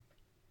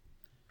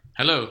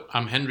Hello,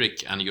 I'm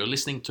Henrik, and you're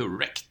listening to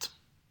Rekt.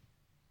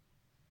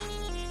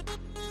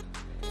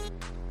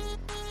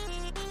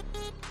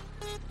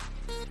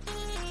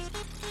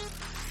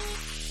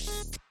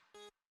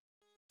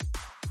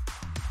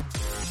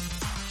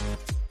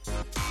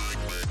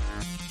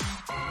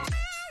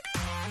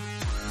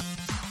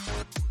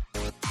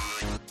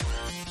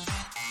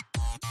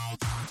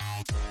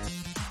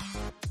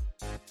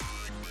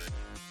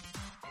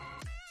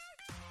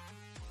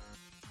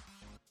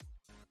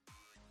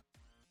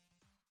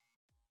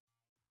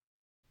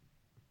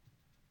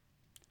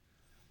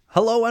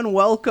 Hello and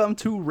welcome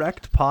to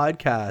Wrecked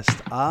Podcast.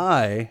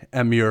 I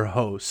am your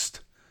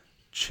host,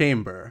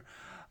 Chamber.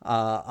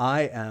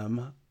 I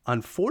am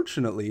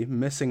unfortunately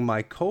missing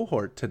my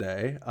cohort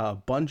today,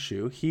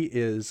 Bunshu. He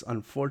is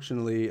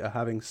unfortunately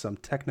having some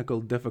technical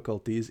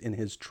difficulties in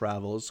his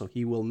travels, so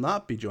he will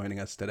not be joining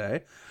us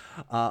today.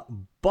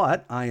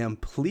 But I am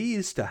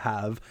pleased to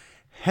have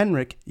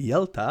Henrik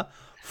Hjelta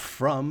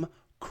from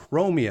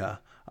Chromia.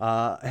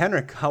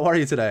 Henrik, how are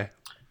you today?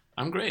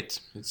 I'm great.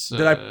 It's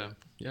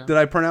Did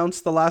I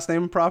pronounce the last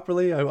name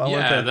properly? I want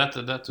yeah,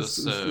 to, that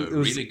was it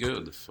was really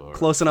good for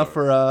close enough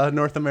for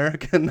North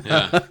American.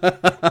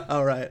 Yeah.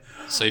 All right.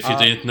 So if you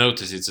didn't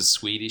notice, it's a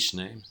Swedish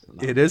name.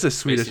 It is a Based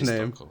Swedish in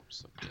name. Stockholm,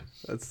 so,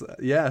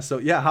 yeah. That's So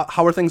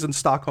how are things in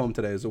Stockholm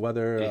today? Is the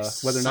weather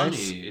It's weather sunny.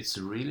 nice? It's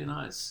really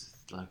nice.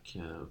 It's like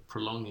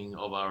prolonging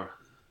of our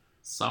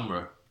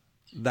summer.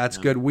 That's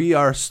good. We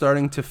are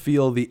starting to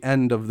feel the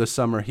end of the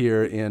summer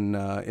here in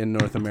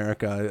North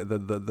America.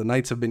 The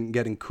nights have been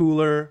getting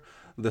cooler.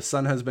 The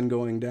sun has been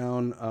going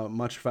down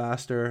much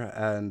faster,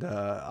 and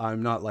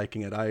I'm not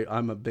liking it.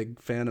 I'm a big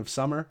fan of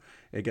summer.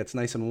 It gets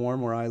nice and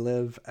warm where I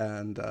live,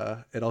 and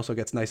it also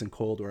gets nice and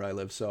cold where I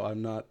live, so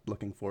I'm not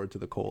looking forward to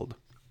the cold.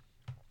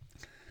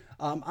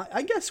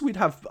 I guess we'd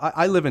have.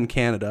 I live in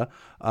Canada,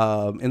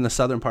 in the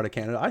southern part of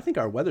Canada. I think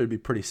our weather would be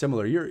pretty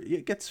similar.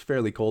 It gets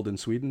fairly cold in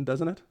Sweden,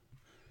 doesn't it?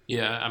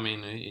 Yeah, I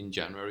mean in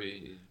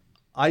January,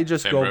 I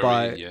just February, go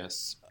by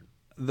yes.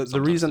 the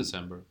Sometimes reason.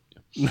 December.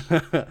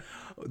 Yeah.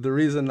 The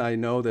reason I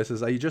know this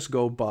is I just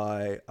go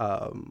by.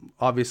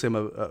 Obviously,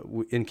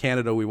 in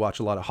Canada. We watch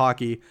a lot of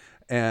hockey,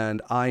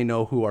 and I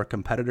know who our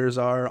competitors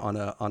are on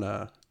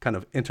a kind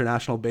of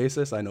international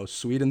basis. I know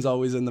Sweden's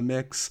always in the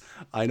mix.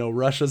 I know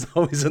Russia's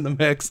always in the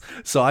mix.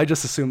 So I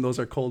just assume those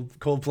are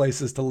cold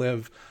places to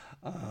live.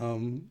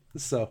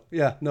 So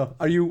yeah, no.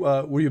 Are you?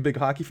 Were you a big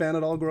hockey fan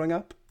at all growing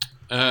up?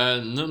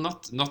 No,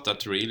 not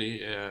that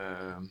really.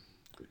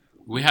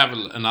 We have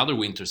another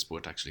winter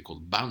sport actually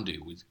called bandy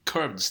with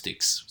curved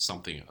sticks,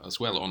 something as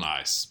well on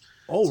ice.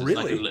 Oh, So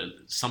really? It's like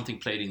something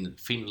played in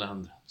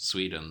Finland,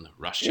 Sweden,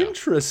 Russia.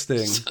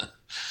 Interesting.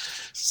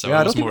 So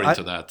Yeah, I was more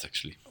into that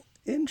actually.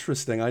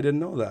 Interesting. I didn't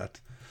know that.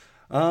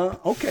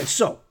 Okay,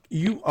 so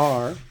you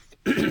are.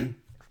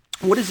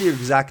 What is your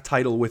exact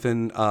title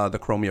within the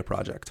Chromia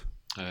project?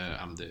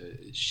 I'm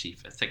the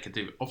chief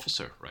executive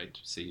officer, right?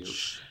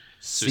 CEO.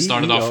 So CEO. we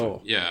started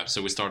off,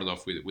 So we started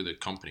off with a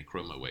company,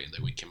 ChromaWay, and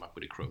then we came up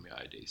with a Chromia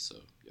ID. So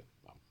yeah.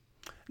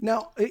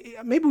 Now,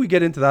 maybe we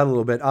get into that a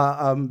little bit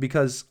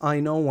because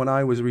I know when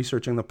I was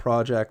researching the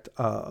project,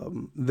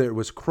 there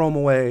was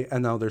ChromaWay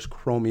and now there's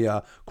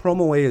Chromia.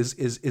 ChromaWay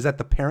is at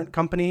the parent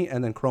company,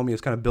 and then Chromia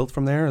is kind of built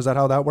from there. Is that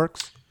how that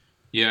works?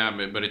 Yeah,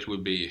 but it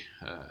will be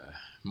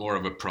more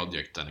of a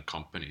project than a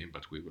company,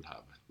 but we will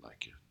have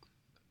like.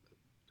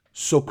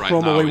 So Right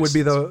ChromaWay now would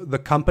be it's- the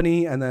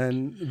company, and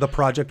then the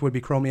project would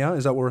be Chromia.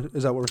 Is that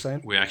what we're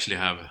saying? We actually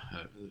have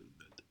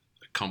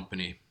a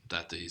company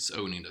that is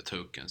owning the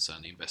tokens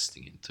and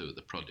investing into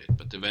the project,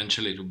 but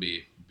eventually it will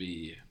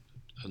be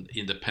an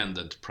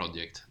independent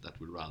project that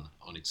will run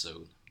on its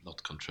own,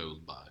 not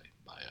controlled by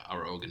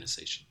our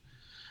organization.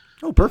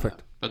 Oh,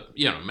 perfect. But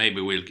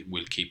maybe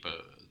we'll keep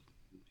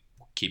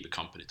a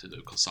company to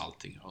do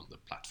consulting on the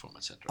platform,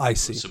 etc. I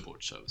see.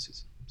 Support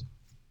services.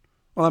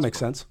 Well, that makes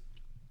sense.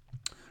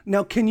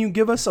 Now, can you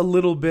give us a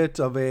little bit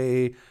of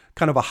a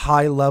kind of a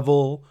high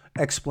level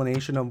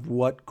explanation of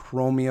what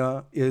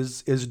Chromia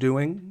is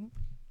doing?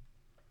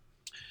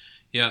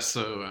 Yeah,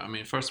 so I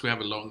mean, first we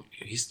have a long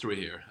history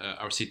here.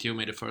 Our CTO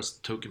made the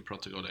first token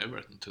protocol ever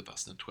in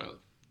 2012.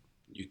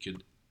 You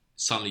could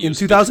suddenly In use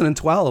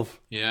 2012.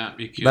 Yeah,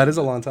 you could, That is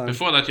a long time.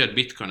 Before that, you had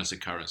Bitcoin as a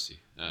currency.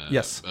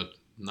 Yes. But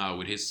now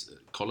with his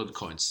Colored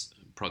Coins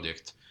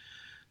project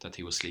that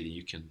he was leading,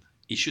 you can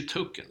issue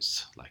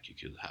tokens. Like you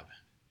could have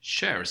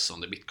shares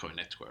on the Bitcoin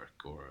network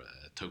or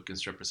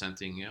tokens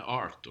representing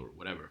art or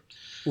whatever.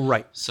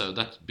 Right. So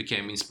that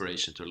became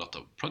inspiration to a lot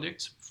of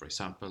projects. For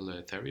example,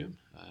 Ethereum.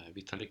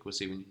 Vitalik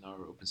was even in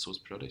our open source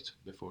project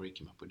before he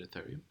came up with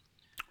Ethereum.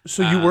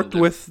 So you worked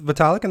with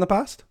Vitalik in the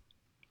past?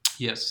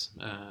 Yes,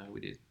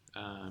 we did.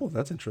 Oh,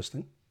 that's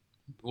interesting.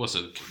 It was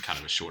a kind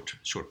of a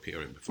short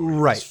period before he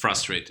Right. was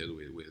frustrated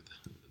with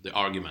the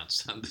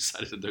arguments and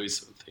decided to do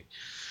his own thing.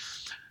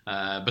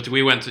 But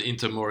we went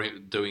into more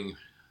doing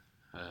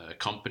a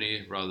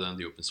company rather than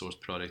the open source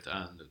project,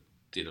 and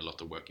did a lot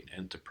of work in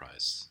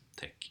enterprise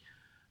tech.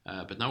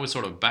 But now we're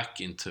sort of back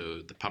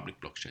into the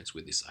public blockchains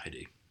with this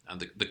idea. And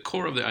the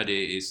core of the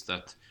idea is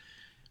that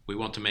we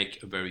want to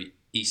make a very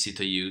easy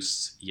to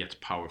use yet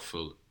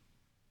powerful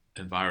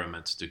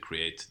environment to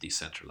create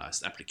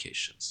decentralized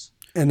applications.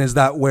 And is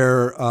that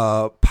where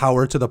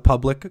power to the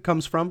public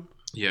comes from?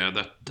 Yeah,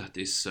 that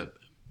is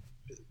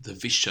the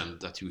vision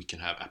that we can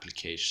have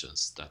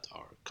applications that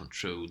are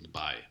controlled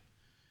by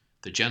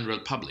the general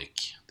public,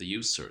 the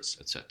users,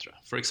 etc.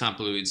 For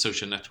example, in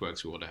social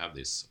networks, we want to have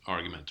this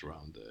argument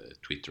around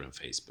Twitter and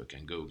Facebook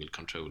and Google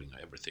controlling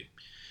everything.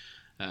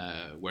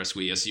 Whereas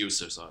we as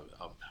users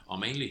are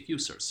mainly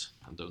users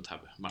and don't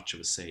have much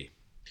of a say.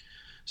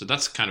 So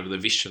that's kind of the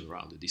vision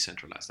around the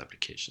decentralized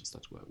applications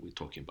that we're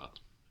talking about.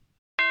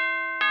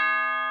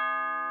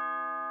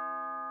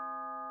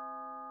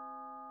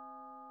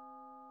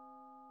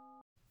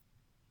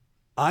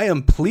 I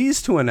am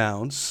pleased to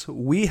announce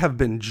we have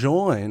been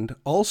joined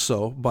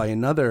also by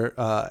another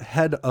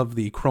head of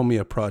the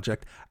Chromia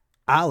project,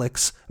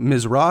 Alex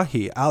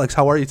Mizrahi. Alex,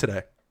 how are you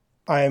today?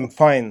 I am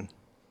fine.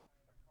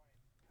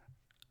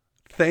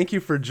 Thank you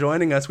for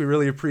joining us. We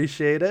really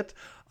appreciate it.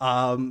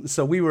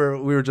 So we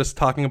were just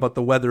talking about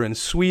the weather in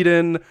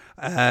Sweden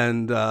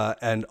and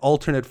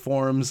alternate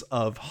forms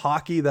of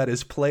hockey that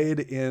is played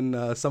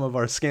in some of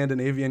our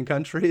Scandinavian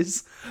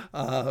countries.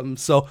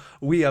 So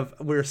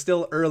we're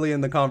still early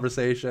in the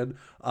conversation.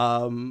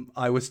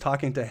 I was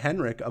talking to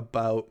Henrik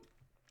about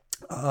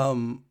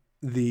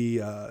the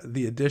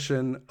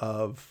addition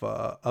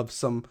of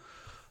some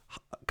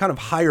kind of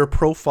higher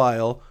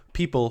profile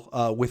people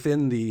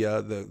within the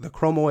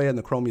Chromaway and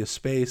the Chromia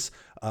space,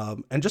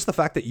 and just the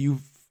fact that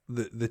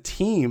the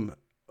team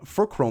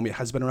for Chromia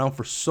has been around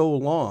for so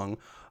long.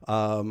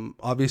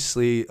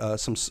 Obviously, a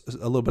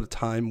little bit of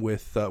time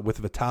with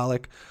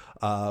Vitalik.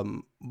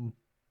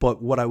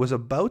 But what I was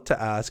about to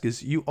ask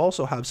is, you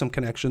also have some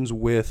connections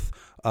with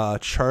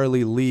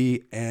Charlie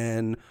Lee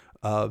and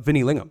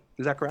Vinnie Lingham.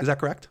 Is that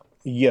correct?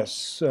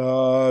 Yes.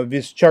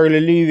 With Charlie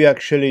Lee, we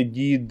actually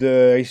did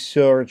a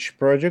research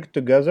project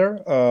together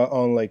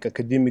on like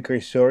academic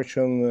research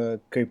on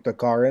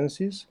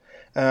cryptocurrencies.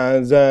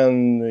 And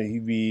then he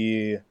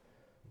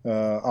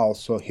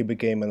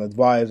became an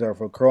advisor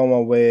for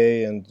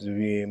Chromaway, and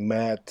we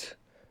met.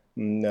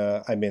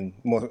 Not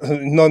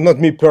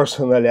me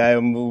personally. I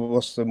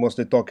was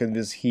mostly talking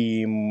with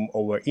him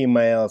over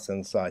emails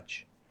and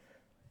such.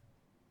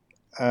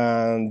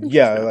 And we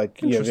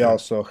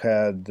also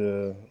had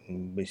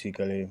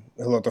basically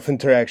a lot of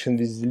interaction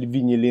with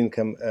Vinnie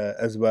Lingham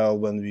as well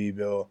when we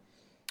were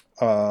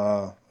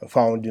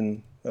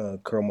founding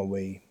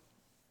Chromaway.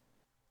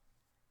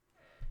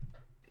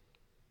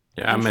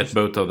 Yeah, I met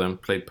both of them,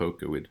 played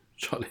poker with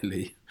Charlie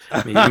Lee,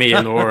 me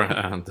and Orr,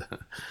 and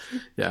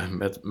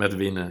met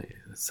Vinnie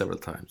several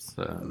times.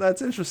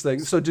 That's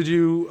interesting. So did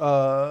you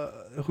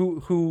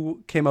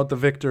who came out the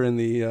victor in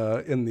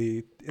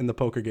the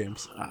poker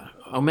games?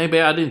 Or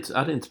maybe I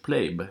didn't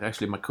play, but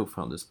actually my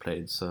co-founders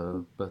played.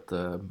 So, but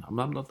I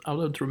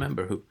don't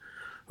remember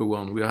who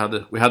won. We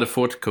had a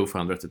fourth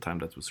co-founder at the time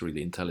that was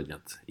really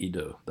intelligent,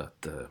 Ido,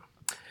 that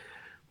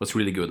was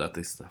really good at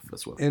this stuff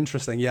as well.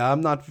 Interesting. Yeah,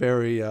 I'm not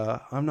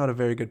a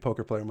very good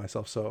poker player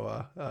myself.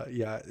 So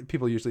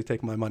people usually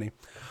take my money.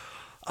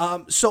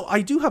 So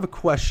I do have a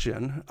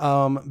question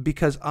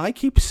because I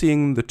keep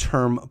seeing the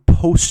term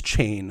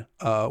post-chain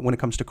when it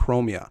comes to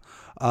Chromia.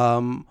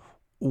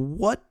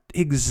 What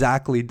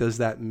exactly does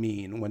that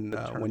mean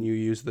when you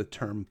use the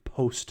term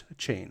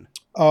post-chain?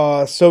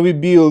 So we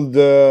build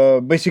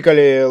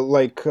basically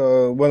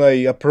when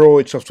I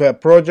approach software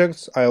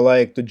projects, I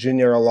like to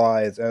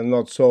generalize and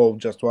not solve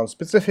just one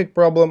specific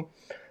problem,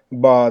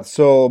 but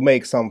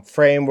make some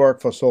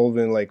framework for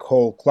solving like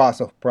whole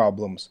class of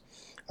problems.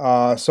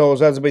 So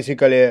that's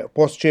basically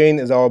post-chain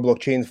is our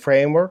blockchain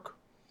framework.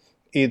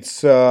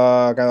 It's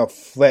kind of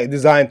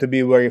designed to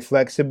be very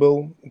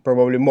flexible,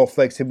 probably more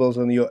flexible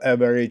than your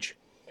average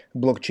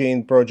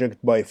blockchain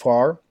project by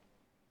far.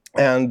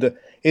 And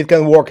it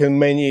can work in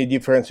many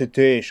different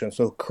situations.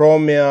 So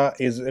Chromia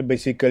is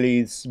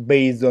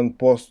based on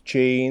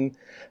post-chain.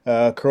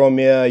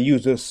 Chromia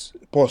uses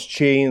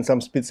post-chain, some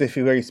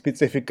very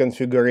specific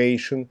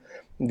configuration,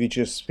 which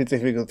is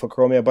specific for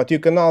Chromia. But you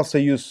can also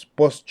use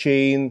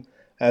post-chain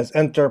as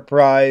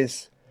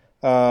enterprise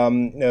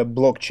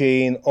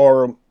blockchain,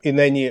 or in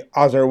any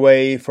other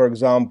way. For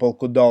example,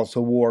 could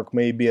also work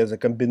maybe as a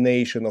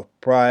combination of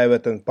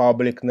private and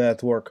public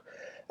network,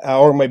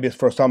 or maybe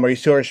for some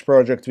research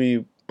project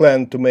we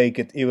plan to make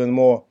it even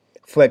more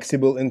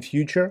flexible in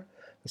future.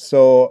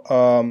 So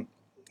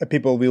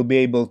people will be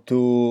able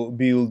to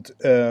build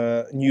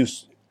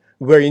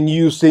very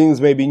new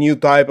things, maybe new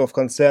type of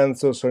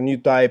consensus or new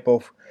type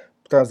of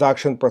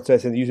transaction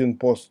processing using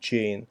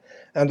post-chain.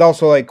 And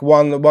also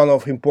one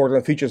of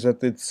important features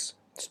that it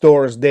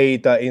stores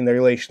data in a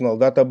relational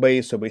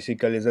database. So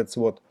basically that's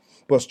what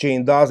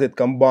post-chain does. It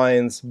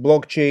combines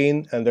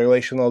blockchain and the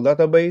relational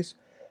database,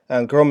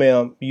 and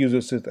Chromia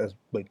uses it as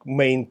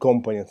main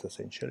components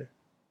essentially.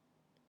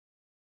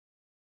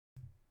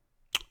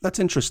 That's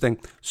interesting.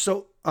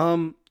 So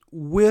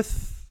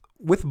with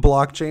with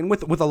blockchain,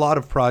 with a lot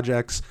of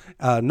projects,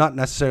 not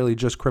necessarily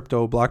just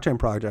crypto blockchain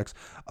projects,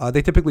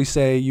 they typically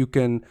say you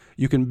can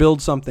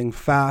build something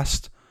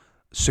fast,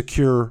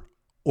 secure,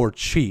 or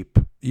cheap.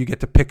 You get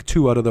to pick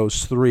two out of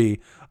those three.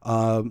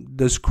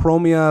 Does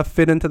Chromia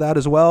fit into that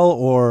as well,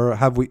 or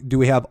do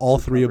we have all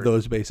three of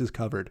those bases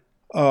covered?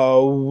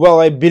 Well,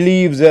 I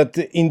believe that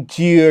in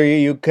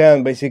theory you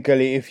can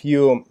basically, if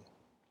you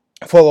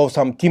follow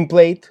some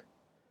template,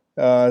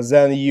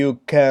 then you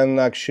can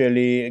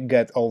actually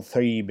get all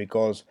three,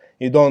 because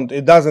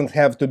it doesn't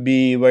have to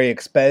be very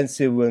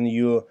expensive when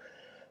you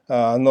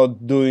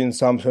not doing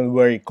something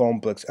very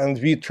complex. And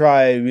we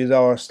try with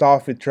our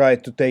stuff, we try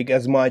to take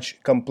as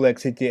much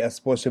complexity as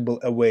possible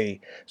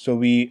away. So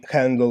we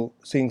handle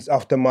things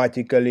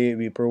automatically,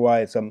 we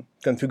provide some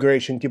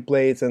configuration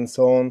templates and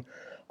so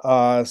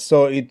on.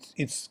 So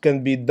it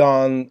can be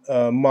done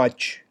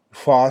much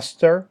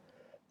faster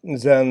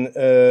than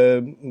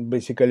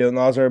basically on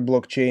other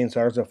blockchains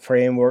or the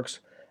frameworks.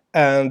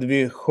 And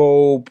we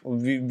hope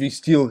we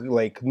still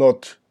like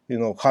not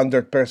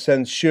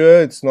 100%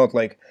 sure. It's not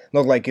like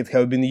it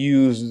have been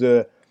used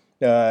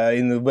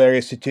in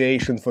various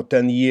situations for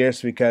 10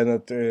 years. We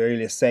cannot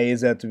really say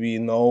that we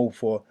know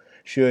for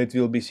sure it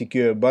will be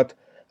secure, but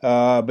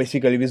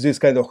basically with this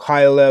kind of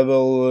high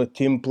level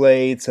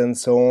templates and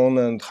so on,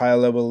 and high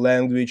level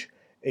language,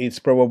 it's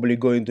probably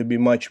going to be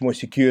much more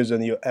secure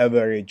than your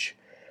average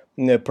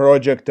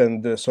project.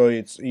 And so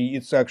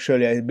it's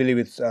actually, I believe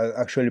it's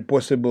actually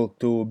possible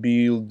to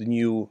build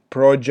new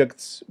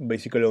projects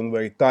basically on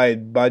very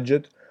tight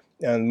budget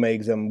and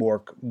make them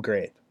work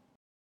great.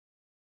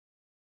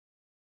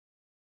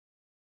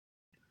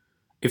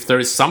 If there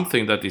is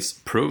something that is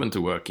proven to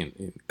work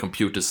in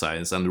computer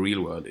science and the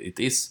real world, it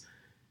is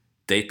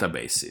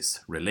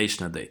databases,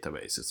 relational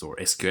databases, or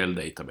SQL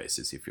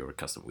databases, if you're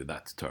accustomed with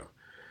that term.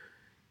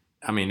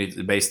 I mean,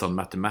 it's based on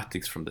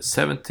mathematics from the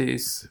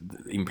 70s,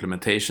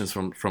 implementations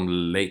from the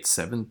late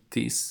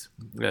 70s.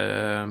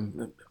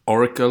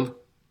 Oracle,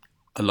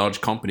 a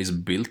large company, is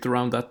built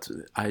around that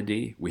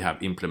idea. We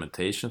have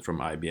implementation from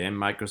IBM,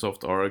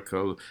 Microsoft,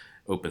 Oracle,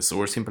 open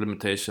source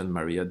implementation,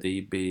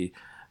 MariaDB,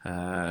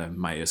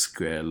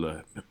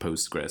 MySQL,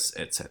 Postgres,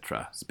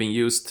 etc. It's been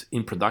used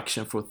in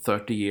production for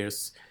 30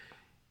 years.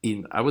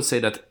 I would say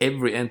that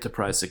every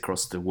enterprise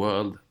across the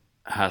world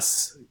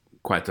has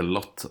quite a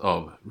lot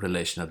of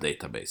relational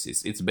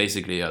databases. It's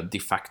basically a de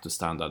facto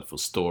standard for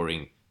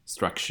storing,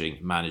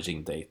 structuring,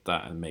 managing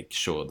data, and make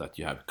sure that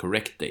you have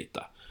correct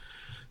data.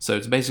 So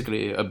it's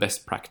basically a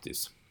best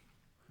practice.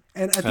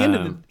 And at the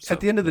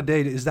end of the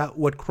day, is that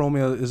what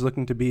Chromia is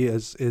looking to be?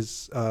 Is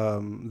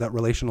that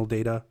relational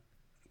data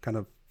kind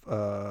of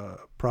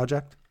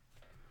project?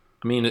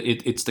 I mean,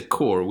 it's the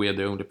core. We are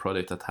the only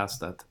product that has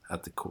that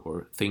at the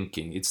core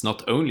thinking. It's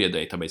not only a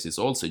database; it's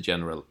also a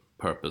general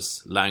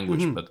purpose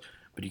language. Mm-hmm.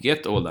 But you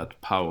get all that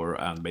power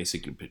and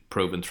basically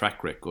proven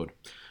track record.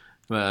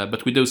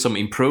 But we do some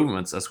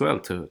improvements as well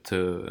to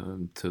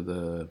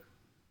the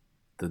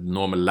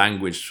normal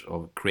language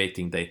of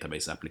creating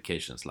database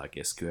applications like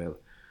SQL.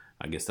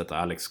 I guess that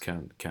Alex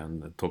can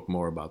talk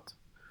more about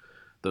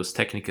those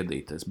technical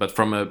details. But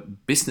from a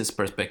business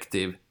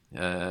perspective,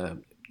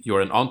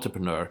 you're an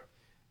entrepreneur.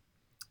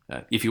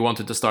 If you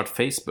wanted to start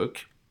Facebook,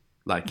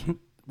 like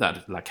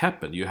that, like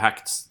happened, you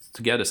hacked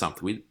together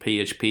something with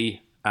PHP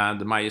and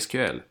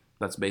MySQL.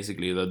 That's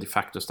basically the de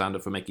facto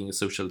standard for making a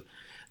social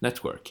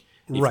network.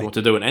 If you want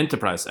to do an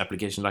enterprise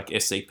application like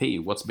SAP,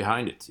 what's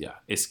behind it? Yeah,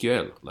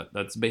 SQL.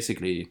 That's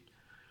basically,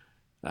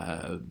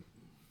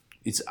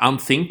 it's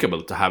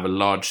unthinkable to have a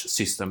large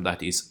system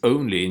that is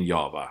only in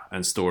Java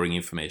and storing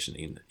information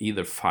in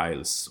either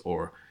files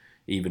or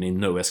even in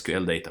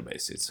NoSQL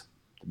databases.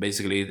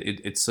 Basically,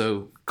 it's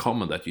so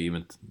common that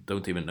you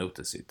don't even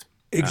notice it.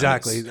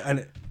 Exactly,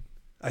 and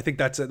I think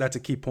that's a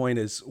key point,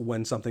 is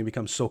when something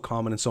becomes so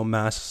common and so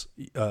mass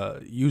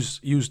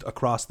used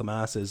across the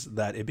masses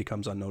that it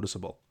becomes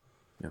unnoticeable.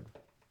 Yeah.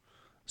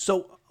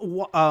 So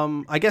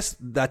I guess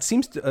that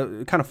seems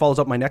to kind of follows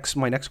up my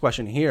next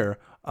question here.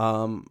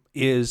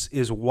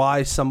 Is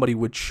why somebody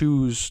would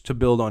choose to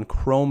build on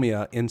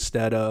Chromia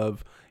instead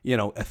of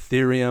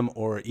Ethereum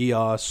or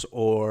EOS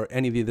or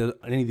any of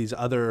these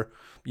other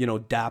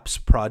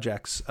dApps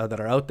projects that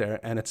are out there.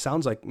 And it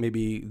sounds like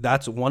maybe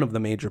that's one of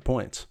the major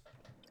points.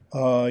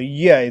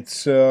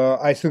 It's.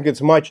 I think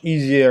it's much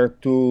easier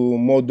to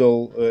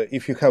model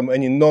if you have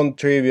any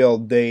non-trivial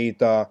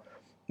data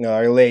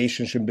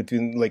relationship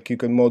between, like you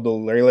can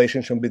model a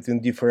relationship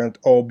between different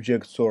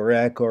objects or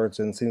records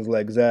and things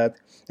like that,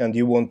 and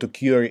you want to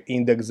query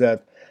index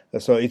that.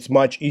 So it's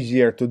much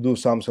easier to do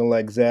something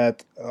like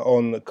that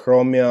on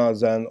Chromia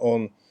than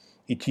on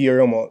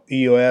Ethereum or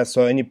EOS.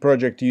 So any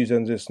project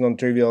using this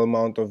non-trivial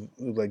amount of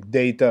like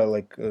data,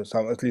 like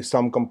at least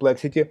some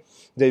complexity,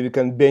 they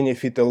can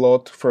benefit a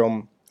lot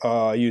from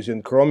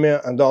using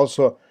Chromia. And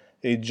also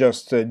it's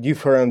just a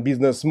different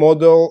business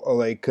model.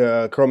 Like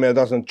Chromia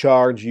doesn't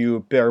charge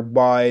you per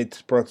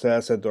byte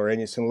processed or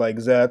anything like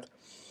that.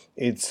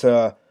 It's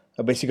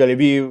basically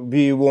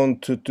we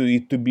want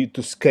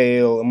to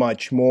scale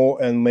much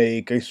more and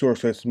make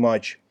resources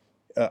much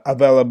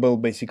available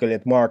basically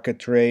at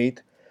market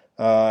rate.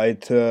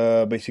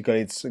 Basically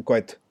it's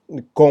quite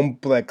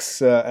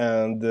complex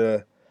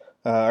and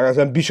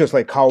rather ambitious,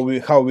 like how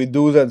we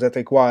do that. That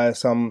requires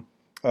some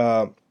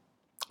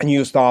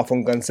new stuff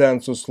on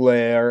consensus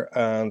layer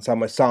and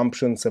some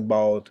assumptions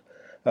about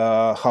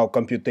how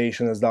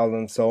computation is done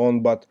and so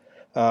on. But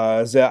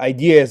the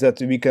idea is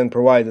that we can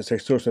provide these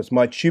resources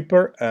much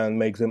cheaper and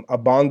make them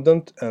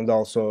abundant, and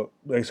also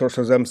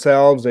resources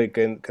themselves, we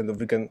can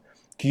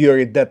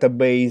query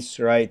database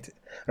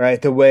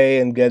right away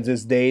and get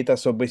this data.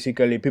 So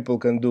basically people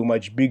can do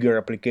much bigger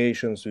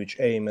applications which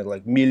aim at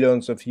like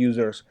millions of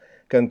users.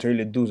 Can't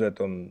really do that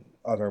on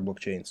other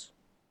blockchains.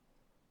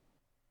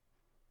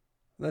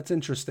 That's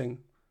interesting.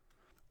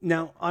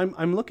 Now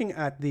I'm looking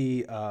at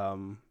the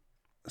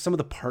some of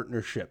the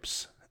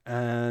partnerships,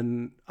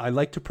 and I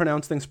like to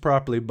pronounce things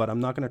properly, but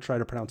I'm not going to try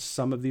to pronounce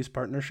some of these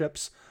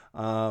partnerships.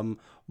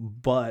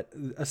 But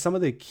some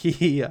of the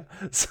key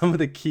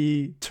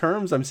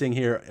terms I'm seeing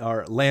here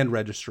are land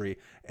registry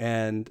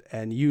and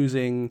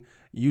using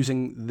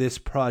this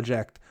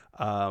project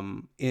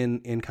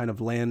in kind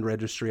of land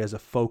registry as a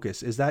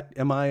focus.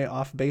 Am I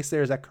off base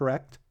there? Is that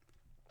correct?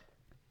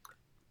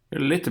 A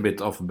little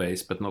bit off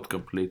base, but not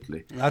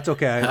completely. That's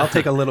okay. I'll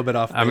take a little bit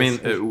off base. I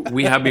mean,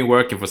 we have been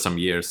working for some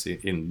years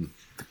in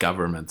the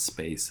government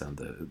space and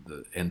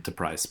the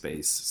enterprise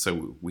space.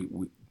 So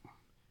we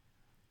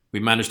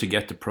managed to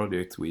get the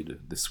project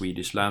with the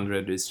Swedish Land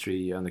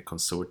Registry and a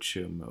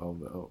consortium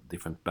of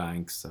different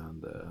banks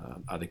and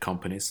other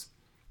companies,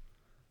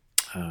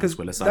 as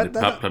well as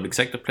other public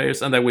sector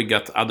players. And then we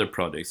got other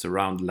projects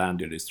around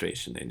land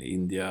registration in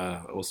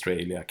India,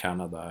 Australia,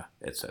 Canada,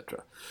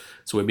 etc.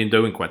 So we've been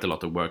doing quite a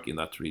lot of work in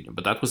that region.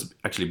 But that was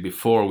actually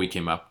before we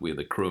came up with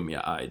the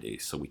Chromia ID.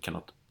 So we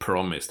cannot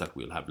promise that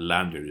we'll have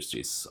land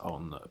registries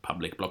on a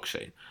public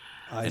blockchain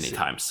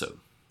anytime soon.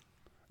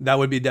 That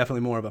would be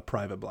definitely more of a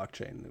private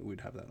blockchain that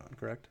we'd have that on,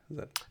 correct? Is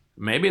that...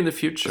 Maybe in the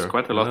future.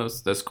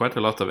 There's quite a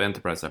lot of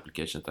enterprise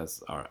applications that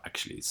are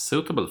actually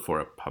suitable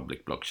for a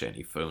public blockchain,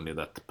 if only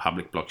that the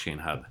public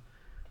blockchain had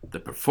the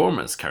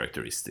performance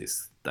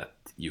characteristics that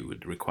you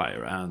would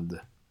require and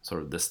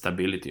sort of the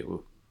stability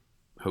of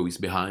who is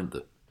behind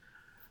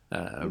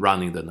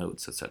running the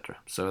nodes, etc.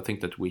 So I think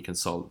that we can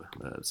solve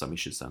some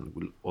issues, and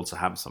we'll also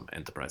have some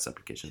enterprise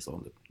applications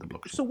on the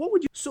blockchain. So what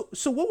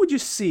would you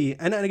see?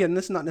 And again,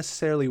 this is not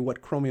necessarily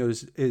what Chromio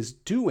is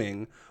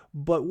doing,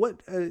 but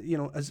what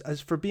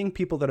as for being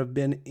people that have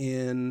been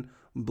in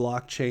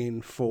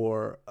blockchain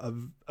for a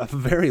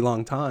very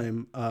long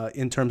time,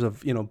 in terms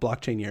of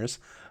blockchain years,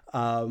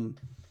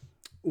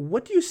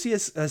 what do you see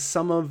as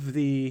some of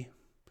the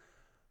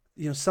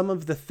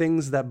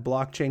things that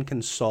blockchain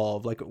can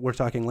solve? Like, we're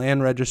talking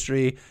land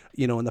registry.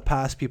 In the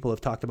past, people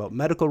have talked about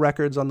medical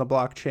records on the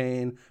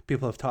blockchain.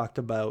 People have talked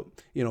about,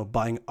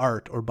 buying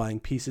art or buying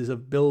pieces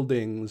of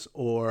buildings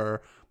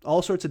or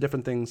all sorts of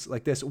different things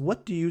like this.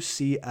 What do you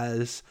see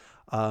as,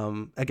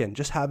 again,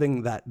 just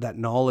having that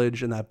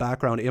knowledge and that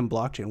background in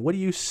blockchain, what do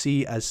you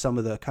see as some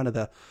of the kind of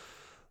the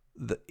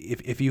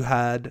if you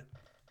had,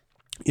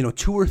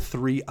 2 or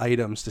 3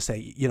 items to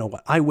say,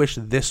 what, I wish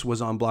this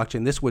was on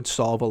blockchain. This would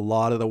solve a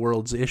lot of the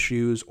world's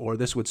issues, or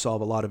this would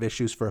solve a lot of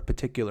issues for a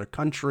particular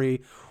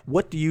country.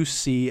 What do you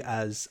see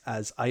as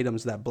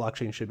items that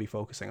blockchain should be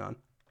focusing on?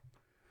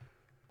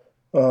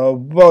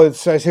 Well,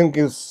 I think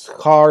it's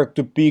hard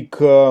to pick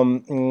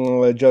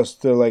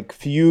just like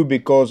few,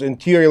 because in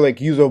theory,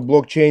 like, use of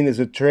blockchain is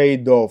a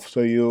trade-off.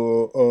 So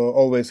you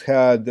always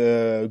had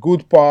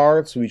good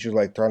parts, which is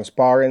like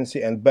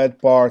transparency, and bad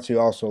parts.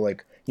 You also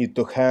like need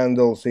to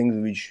handle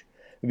things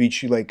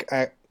which like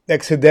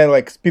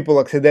people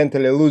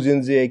accidentally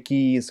losing their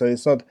key. So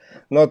it's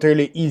not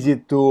really easy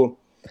to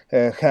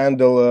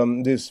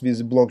handle this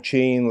with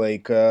blockchain.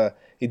 Like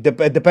it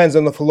depends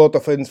on a lot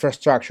of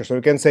infrastructure. So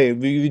you can say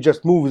we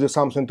just move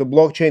something to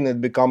blockchain,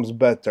 it becomes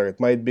better. It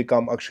might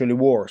become actually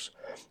worse.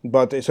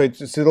 But so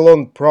it's a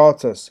long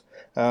process.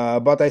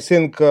 But I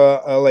think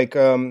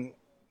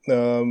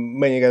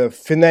many kind of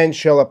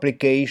financial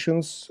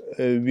applications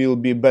will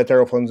be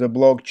better off on the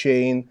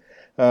blockchain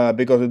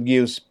because it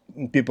gives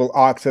people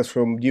access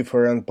from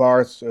different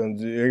parts and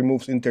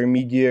removes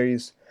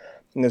intermediaries.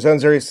 And then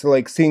there is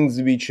like things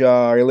which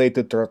are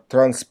related to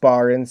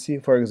transparency,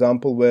 for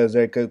example, where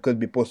there could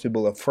be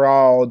possible a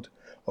fraud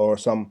or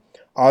some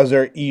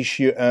other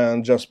issue,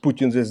 and just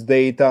putting this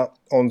data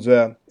on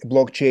the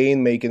blockchain,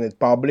 making it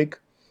public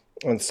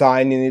and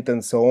signing it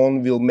and so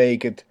on, will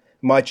make it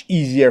much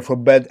easier for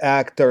bad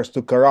actors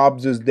to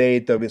corrupt this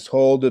data,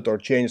 withhold it, or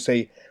change,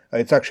 say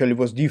it actually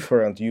was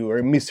different, you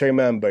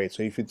misremember it.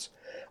 So if it's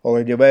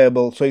already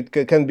available, so it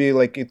can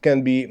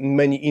be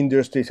many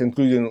industries,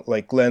 including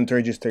like land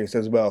registries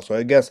as well. So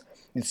I guess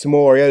it's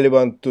more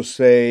relevant to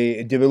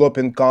say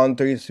developing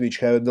countries which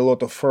have a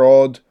lot of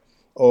fraud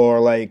or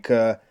like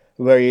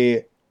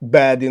very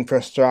bad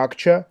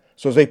infrastructure.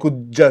 So they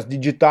could just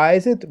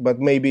digitize it, but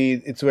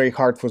maybe it's very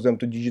hard for them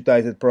to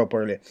digitize it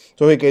properly.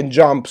 So they can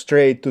jump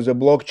straight to the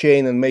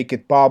blockchain and make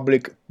it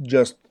public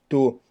just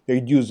to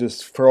reduce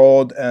this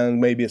fraud and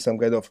maybe some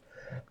kind of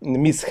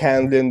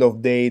mishandling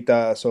of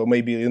data. So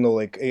maybe,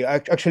 like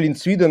actually in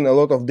Sweden, a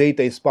lot of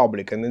data is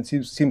public, and it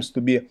seems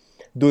to be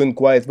doing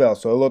quite well.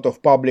 So a lot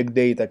of public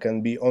data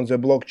can be on the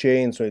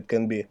blockchain. So it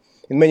can be,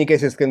 in many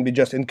cases, can be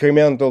just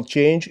incremental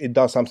change. It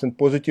does something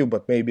positive,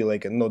 but maybe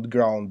like not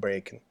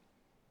groundbreaking.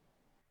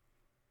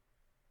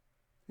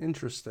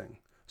 Interesting.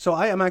 So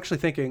I am actually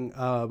thinking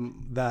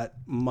that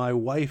my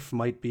wife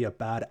might be a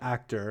bad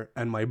actor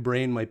and my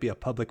brain might be a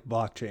public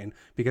blockchain,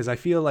 because I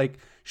feel like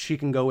she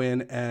can go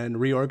in and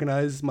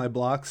reorganize my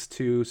blocks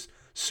to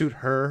suit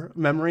her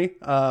memory.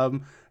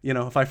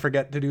 If I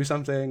forget to do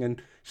something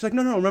and she's like,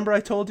 no, remember I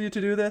told you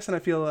to do this? And I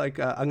feel like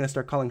I'm going to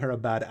start calling her a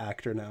bad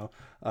actor now.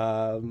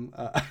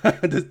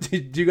 Do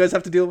you guys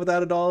have to deal with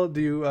that at all?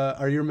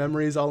 Are your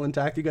memories all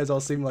intact? You guys all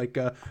seem like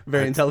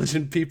very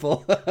intelligent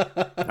people.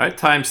 I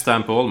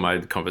timestamp all my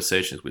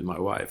conversations with my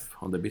wife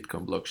on the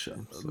Bitcoin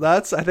blockchain.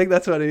 I think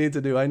that's what I need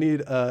to do. I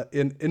need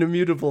an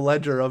immutable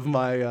ledger of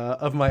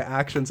my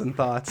actions and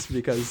thoughts,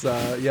 because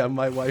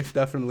my wife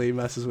definitely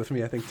messes with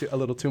me, I think, a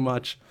little too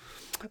much.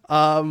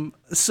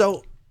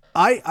 So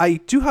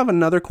I do have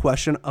another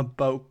question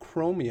about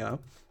Chromia.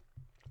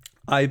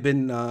 I've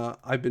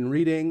been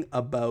reading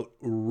about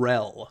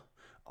RELL,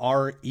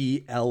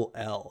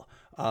 RELL.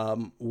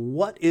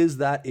 What is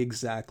that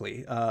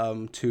exactly?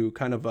 To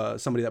kind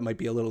of somebody that might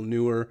be a little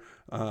newer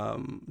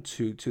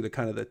to the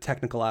kind of the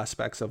technical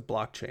aspects of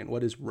blockchain.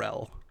 What is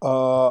RELL?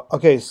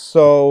 Okay,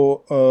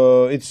 so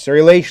it's a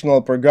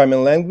relational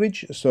programming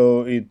language.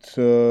 So it's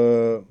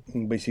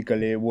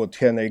basically what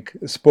Henrik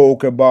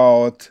spoke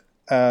about.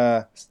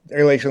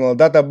 Relational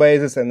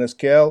databases and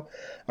SQL.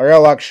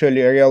 REL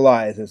actually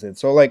realizes it.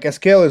 So like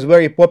SQL is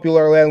very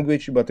popular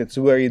language, but it's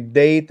very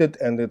dated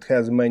and it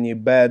has many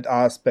bad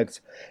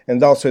aspects,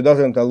 and also it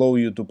doesn't allow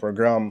you to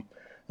program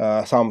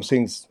some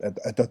things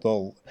at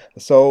all.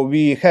 So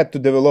we had to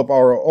develop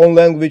our own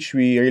language.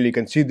 We really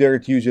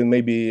considered using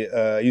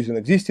using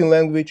existing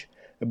language,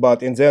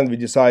 but in the end we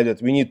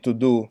decided we need to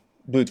do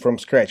it from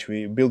scratch.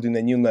 We building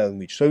a new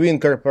language. So we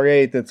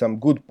incorporated some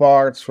good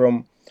parts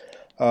from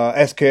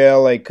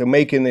SQL, like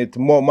making it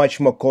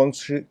much more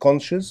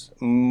conscious,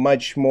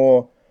 much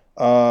more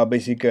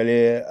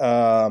basically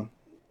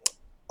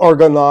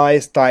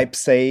organized, type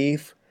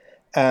safe,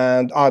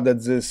 and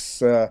added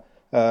this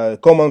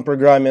common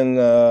programming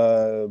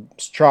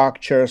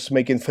structures,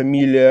 making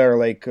familiar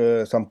like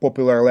some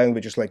popular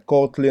languages like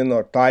Kotlin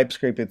or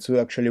TypeScript. It's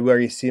actually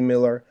very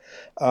similar,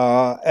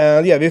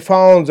 and we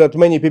found that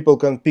many people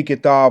can pick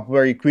it up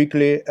very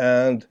quickly,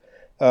 and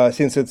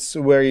since it's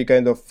very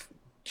kind of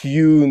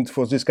tuned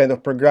for this kind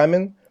of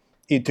programming,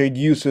 it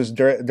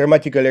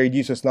dramatically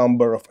reduces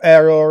number of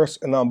errors,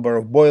 a number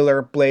of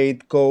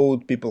boilerplate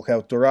code people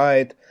have to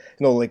write.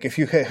 Like if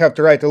you have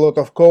to write a lot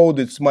of code,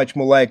 it's much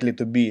more likely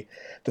to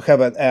have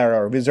an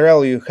error. With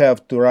REL, you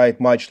have to write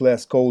much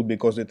less code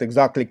because it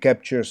exactly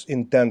captures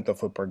intent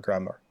of a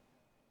programmer.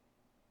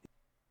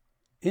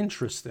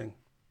 Interesting.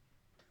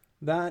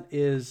 That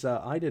is,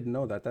 I didn't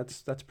know that.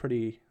 That's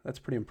pretty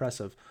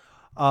impressive.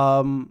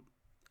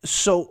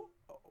 So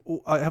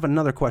I have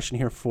another question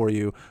here for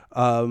you.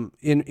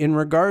 In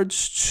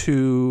regards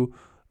to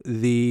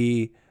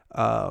the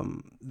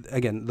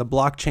again, the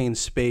blockchain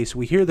space,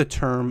 we hear the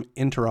term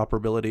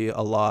interoperability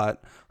a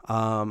lot.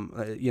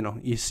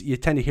 You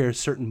tend to hear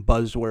certain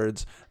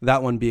buzzwords,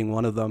 that one being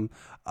one of them.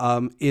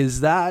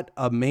 Is that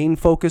a main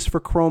focus for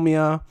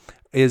Chromia?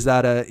 Is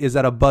that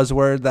a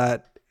buzzword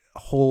that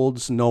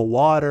holds no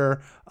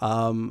water?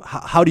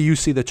 How do you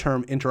see the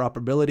term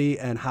interoperability,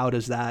 and how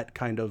does that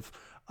kind of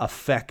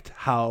affect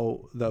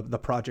how the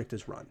project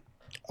is run?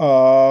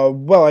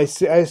 Well, I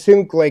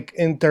think like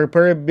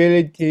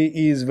interoperability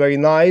is very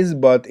nice,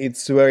 but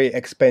it's very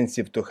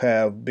expensive to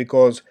have,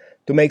 because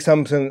to make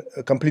something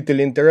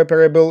completely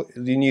interoperable,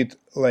 you need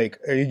like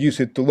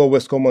reduce it to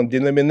lowest common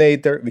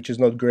denominator, which is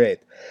not great.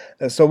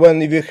 So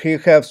when you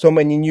have so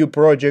many new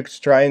projects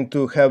trying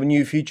to have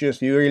new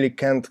features, you really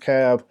can't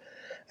have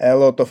a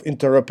lot of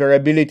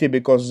interoperability,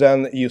 because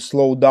then you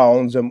slow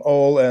down them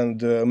all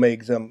and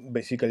make them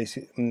basically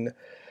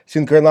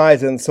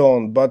synchronize and so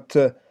on. But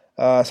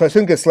so I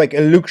think it's like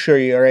a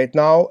luxury right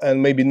now,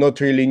 and maybe not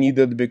really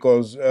needed,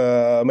 because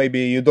maybe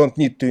you don't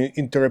need to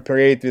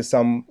interoperate with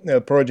some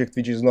project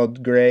which is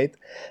not great.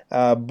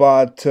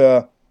 But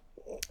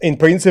in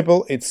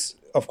principle,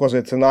 of course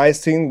it's a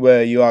nice thing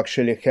where you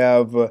actually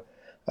have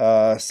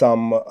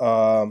some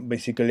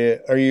basically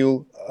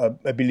real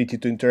ability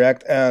to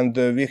interact, and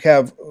we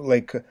have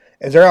like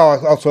there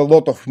are also a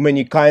lot of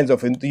many kinds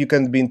of you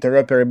can be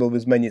interoperable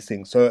with many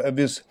things. So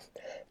with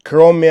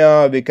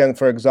Chromia, we can,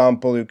 for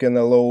example, you can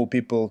allow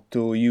people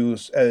to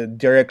use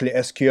directly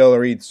SQL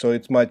reads, so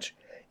it's much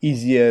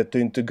easier to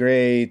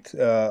integrate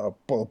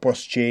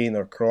PostChain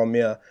or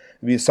Chromia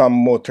with some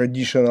more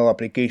traditional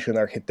application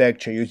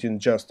architecture using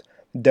just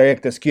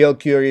direct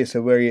SQL queries,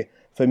 a very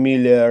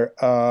familiar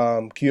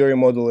query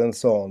model and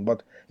so on.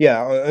 But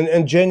yeah,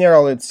 in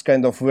general, it's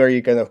kind of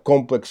very kind of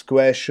complex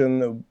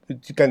question.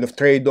 It's kind of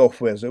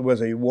trade-off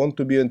whether you want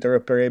to be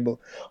interoperable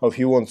or if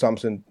you want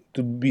something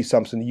to be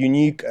something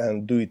unique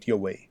and do it your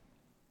way.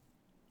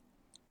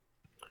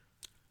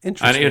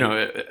 Interesting. And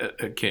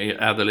okay,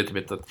 add a little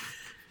bit that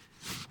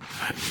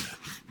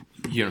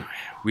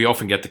we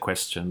often get the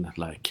question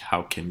like,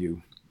 how can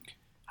you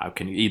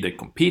either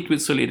compete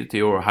with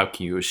Solidity, or how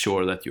can you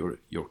assure that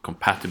you're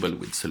compatible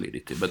with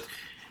Solidity? But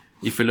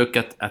if you look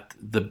at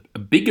the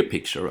bigger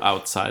picture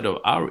outside of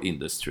our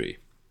industry,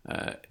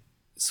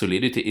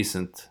 Solidity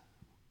isn't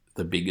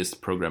the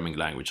biggest programming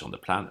language on the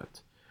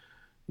planet.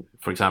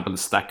 For example,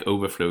 Stack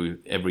Overflow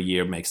every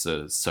year makes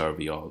a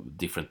survey of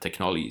different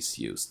technologies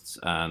used,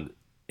 and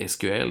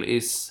SQL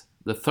is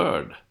the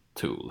third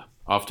tool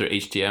after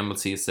HTML,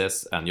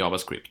 CSS, and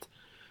JavaScript.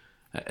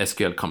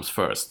 SQL comes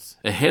first,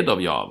 ahead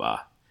of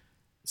Java.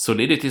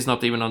 Solidity is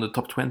not even on the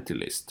top 20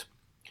 list.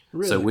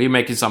 Really? So we're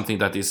making something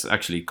that is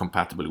actually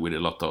compatible with a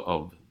lot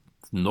of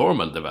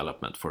normal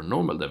development for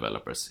normal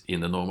developers in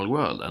the normal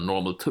world and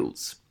normal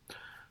tools.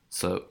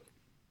 So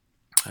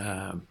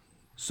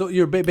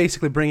you're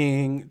basically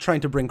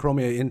trying to bring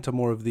Chromia into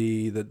more of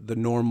the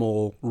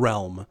normal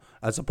realm,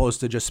 as opposed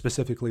to just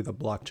specifically the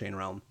blockchain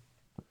realm.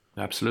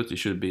 Absolutely,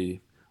 should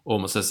be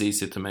almost as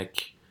easy to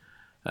make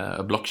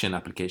a blockchain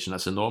application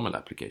as a normal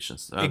application.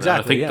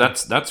 Exactly. I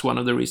think that's one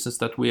of the reasons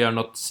that we are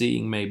not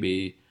seeing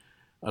maybe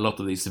a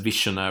lot of these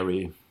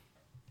visionary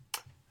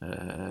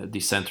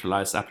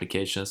decentralized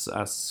applications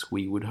as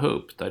we would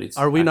hope. That it's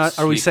quite hard.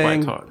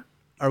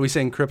 Are we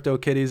saying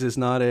CryptoKitties is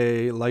not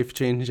a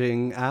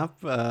life-changing app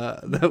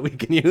that we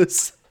can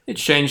use? It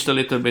changed a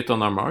little bit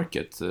on our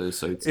market, so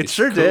it's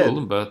sure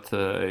cool, did. but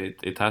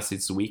it has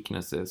its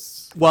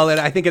weaknesses. Well,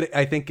 I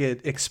think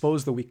it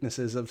exposed the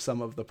weaknesses of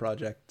some of the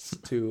projects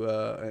to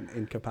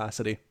in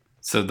capacity.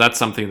 So that's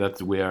something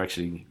that we are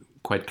actually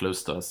quite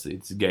close to us.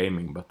 It's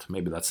gaming, but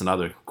maybe that's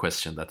another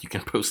question that you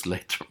can post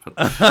later. But,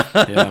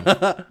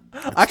 yeah.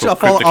 Actually,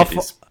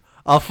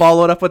 I'll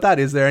follow it up with that.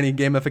 Is there any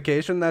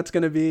gamification that's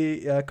going to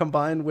be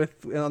combined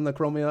on the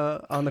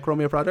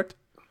Chromia project?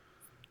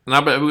 Now,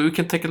 but we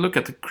can take a look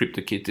at the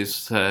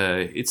CryptoKitties.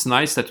 It's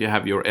nice that you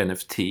have your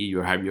NFT,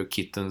 you have your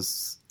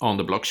kittens on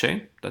the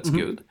blockchain. That's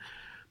good.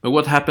 But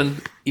what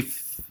happened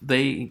if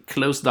they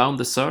close down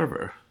the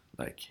server?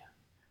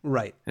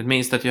 Right. It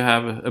means that you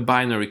have a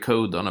binary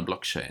code on a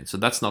blockchain. So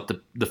that's not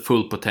the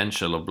full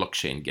potential of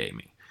blockchain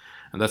gaming.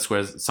 And that's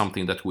where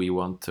something that we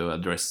want to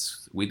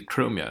address with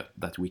Chromia,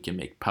 that we can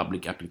make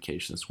public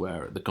applications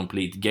where the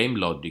complete game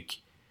logic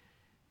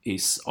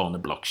is on a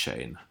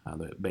blockchain.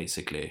 And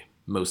basically,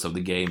 most of the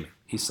game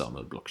is on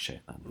a blockchain.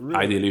 And really?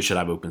 Ideally, you should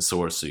have open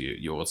source, so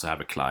you also have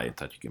a client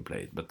that you can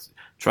play it. But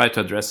try to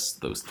address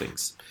those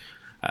things.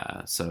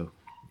 So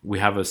we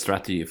have a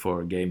strategy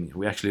for gaming.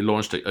 We actually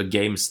launched a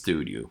game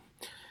studio,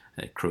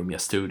 Chromia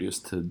Studios,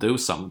 to do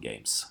some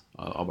games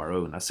of our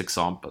own as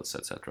examples,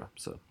 etc.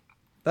 So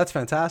that's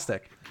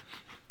fantastic.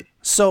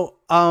 So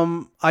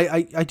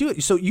I do.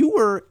 So you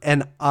were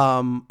an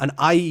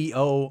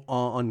IEO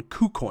on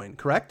KuCoin,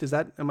 correct?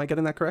 Am I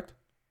getting that correct?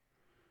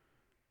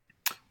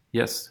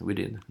 Yes, we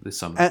did this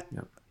summer.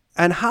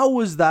 And how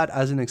was that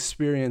as an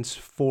experience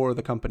for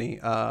the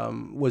company?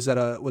 Was that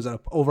an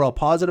overall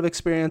positive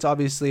experience?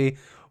 Obviously,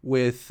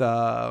 with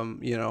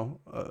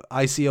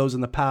ICOs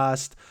in the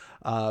past,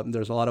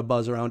 there's a lot of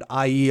buzz around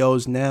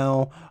IEOs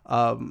now.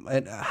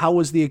 And how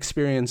was the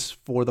experience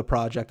for the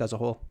project as a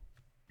whole?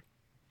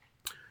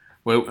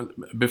 Well,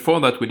 before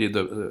that, we did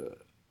a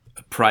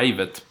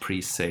private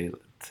pre-sale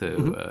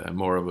to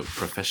more of a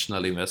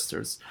professional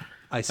investors.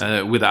 I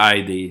see. With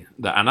the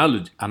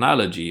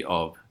analogy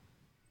of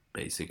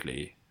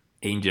basically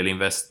angel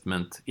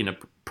investment in a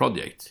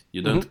project.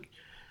 You don't.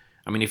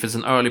 I mean, if it's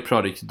an early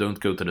project, you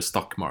don't go to the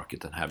stock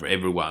market and have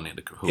everyone in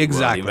the whole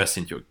world invest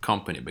into your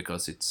company,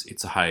 because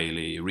it's a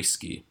highly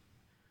risky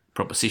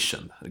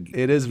proposition.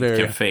 It is very.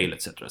 It can fail,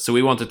 etc. So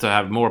we wanted to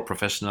have more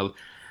professional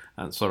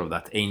and sort of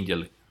that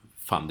angel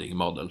funding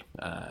model.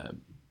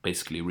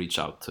 Basically, reach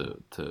out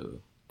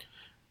to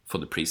for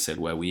the pre-sale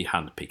where we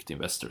handpicked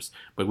investors.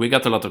 But we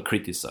got a lot of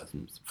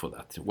criticism for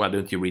that. Why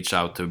don't you reach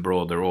out to a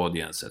broader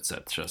audience,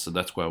 etc. So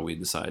that's why we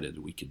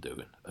decided we could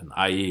do an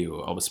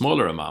IEO of a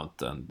smaller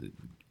amount and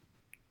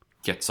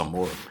get some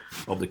more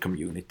of the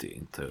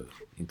community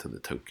into the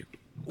token.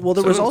 Well,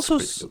 there was also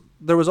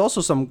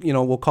some,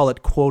 we'll call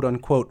it quote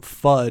unquote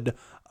FUD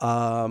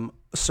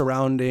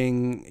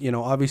surrounding,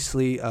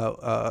 obviously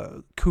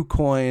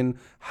KuCoin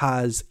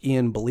has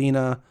Ian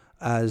Bellina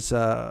as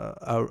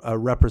a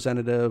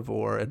representative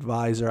or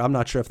advisor. I'm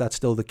not sure if that's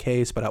still the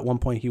case, but at one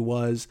point he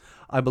was.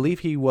 I believe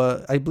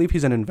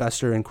he's an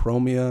investor in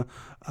Chromia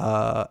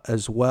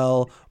as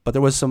well. But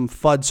there was some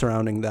FUD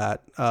surrounding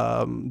that.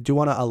 Do you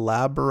want to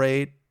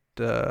elaborate?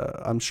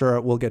 I'm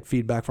sure we'll get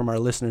feedback from our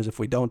listeners if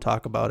we don't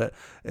talk about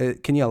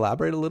it. Can you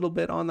elaborate a little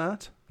bit on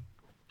that?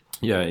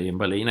 Yeah, Ian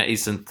Bellina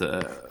isn't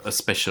a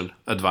special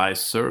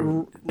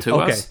advisor to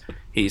us.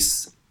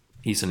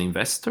 He's an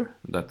investor.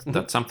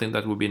 That's something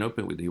that we've been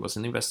open with. He was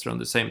an investor on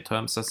the same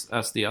terms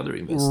as the other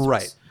investors.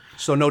 Right.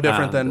 So no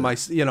different than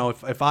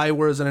if I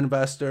was an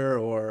investor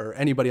or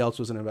anybody else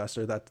was an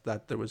investor,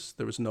 that there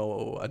was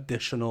no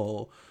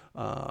additional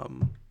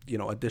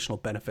additional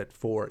benefit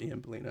for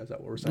Ian Bellina. Is that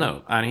what we're saying?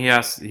 No, and he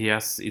has.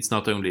 It's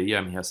not only he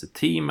has a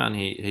team, and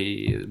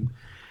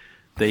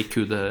they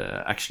could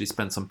actually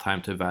spend some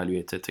time to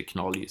evaluate the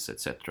technologies,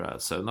 etc.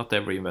 So not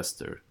every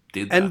investor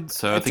did that.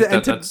 So I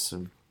think that's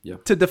yeah.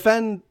 To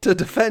defend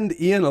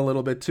Ian a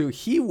little bit too,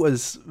 he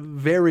was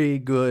very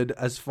good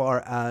as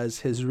far as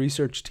his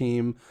research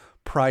team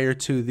prior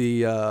to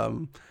the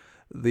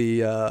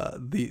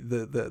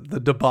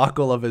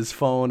debacle of his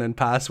phone and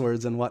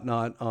passwords and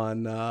whatnot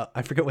on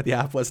I forget what the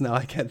app was now,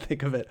 I can't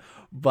think of it,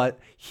 but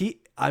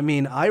I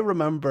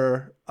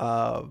remember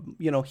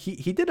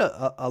he did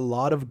a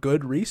lot of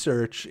good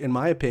research in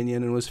my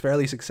opinion and was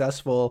fairly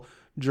successful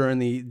during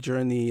the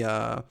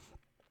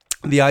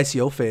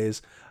ICO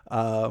phase,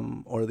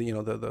 or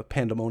the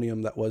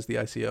pandemonium that was the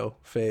ICO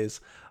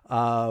phase,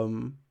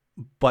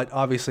 but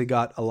obviously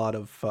got a lot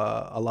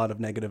of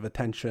negative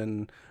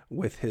attention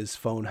with his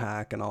phone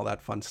hack and all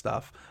that fun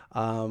stuff.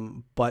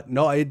 But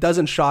no, it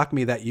doesn't shock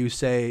me that you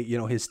say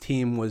his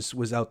team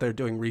was out there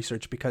doing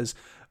research, because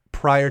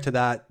prior to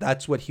that,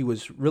 that's what he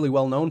was really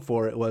well known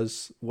for. It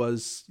was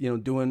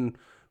doing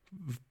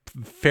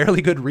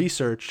fairly good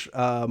research,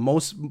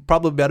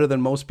 probably better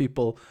than most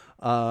people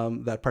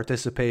that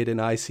participate in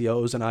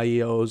ICOs and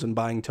IEOs and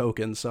buying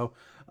tokens. So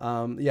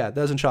it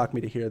doesn't shock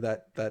me to hear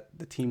that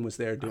the team was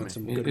there doing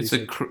some good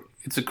research.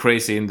 It's a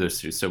crazy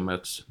industry, so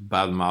much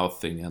bad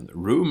mouthing and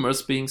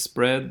rumors being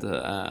spread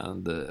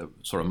and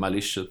sort of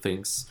malicious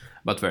things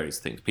about various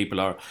things. People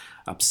are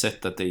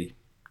upset that they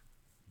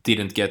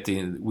didn't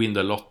win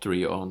the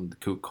lottery on the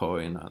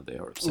KuCoin, and they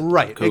are upset.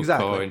 Right, KuCoin.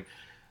 exactly.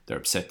 They're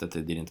upset that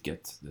they didn't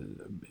get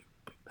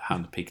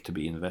handpicked to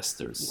be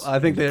investors. I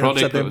think they're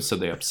upset. So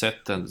they're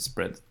upset and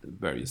spread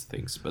various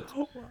things, but.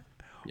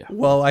 Yeah.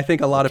 Well, I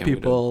think a lot of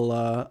people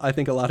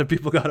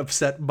got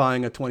upset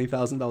buying a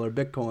 $20,000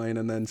 Bitcoin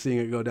and then seeing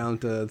it go down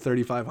to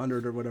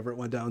 3,500 or whatever it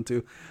went down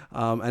to,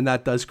 and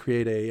that does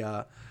create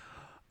a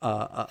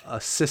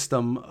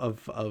system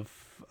of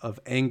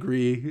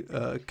angry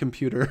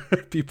computer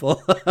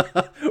people,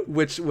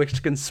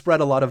 which can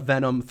spread a lot of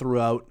venom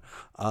throughout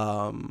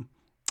the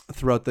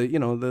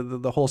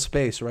whole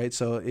space, right?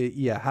 So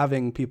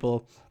having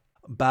people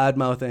bad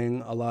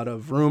mouthing, a lot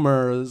of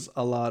rumors,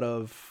 a lot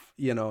of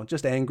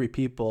just angry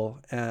people,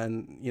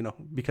 and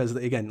because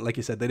again, like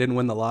you said, they didn't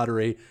win the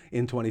lottery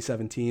in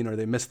 2017, or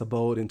they missed the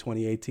boat in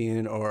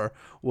 2018, or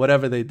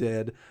whatever they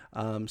did.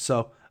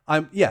 So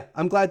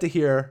I'm glad to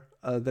hear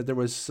that there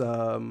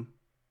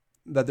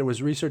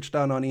was research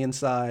done on Ian's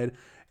side,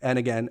 and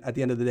again, at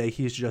the end of the day,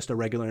 he's just a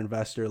regular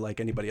investor like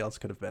anybody else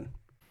could have been.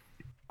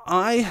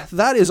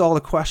 That is all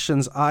the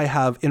questions I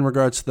have in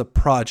regards to the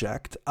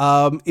project.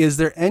 Is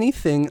there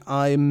anything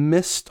I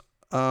missed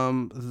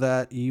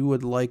that you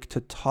would like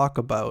to talk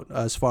about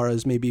as far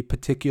as maybe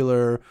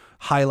particular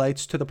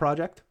highlights to the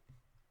project?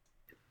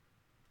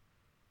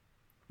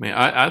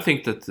 I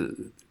think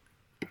that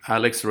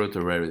Alex wrote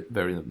a very,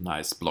 very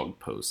nice blog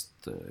post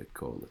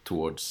called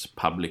 "Towards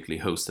Publicly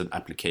Hosted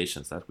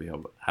Applications" that we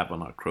have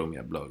on our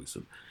Chromia blog.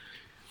 So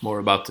more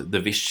about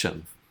the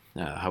vision,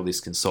 how this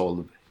can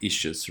solve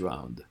issues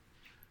around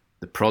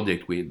the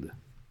project with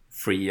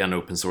free and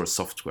open source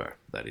software,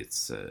 that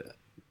it's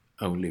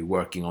only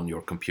working on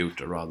your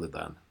computer rather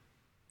than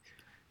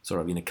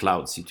sort of in a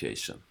cloud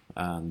situation,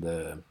 and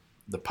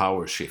the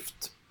power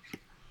shift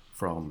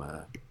from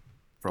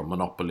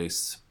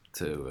monopolies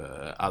to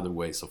other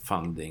ways of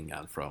funding,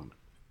 and from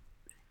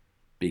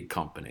big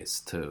companies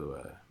to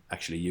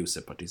actually user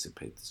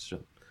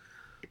participation.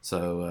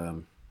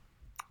 So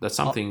that's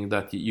something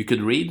that you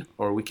could read,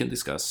 or we can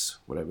discuss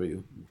whatever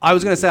you. I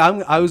was going to say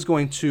I was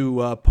going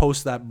to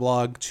post that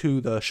blog to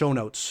the show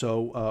notes.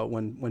 So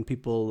when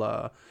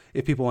people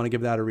if people want to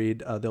give that a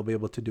read, they'll be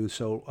able to do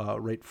so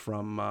right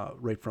from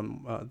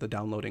the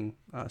downloading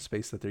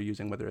space that they're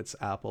using, whether it's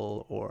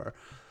Apple or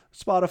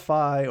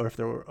Spotify, or if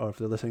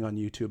they're listening on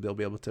YouTube, they'll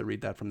be able to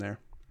read that from there.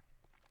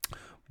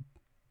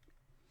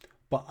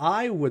 But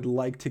I would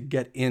like to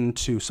get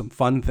into some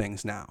fun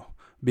things now,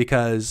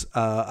 because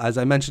as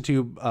I mentioned to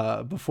you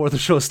before the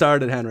show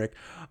started, Henrik,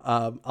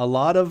 a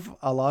lot of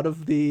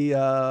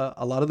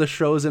the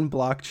shows in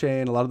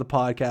blockchain, a lot of the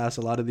podcasts,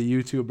 a lot of the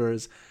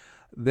YouTubers,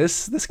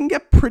 this can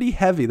get pretty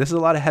heavy. This is a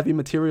lot of heavy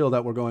material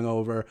that we're going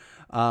over,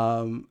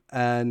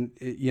 and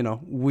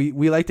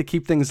we like to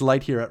keep things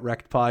light here at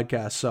Rekt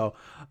Podcast. So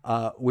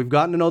we've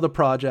gotten to know the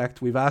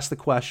project, we've asked the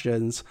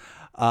questions,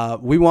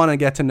 we want to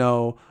get to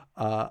know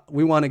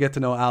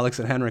Alex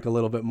and Henrik a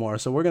little bit more.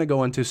 So we're going to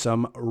go into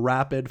some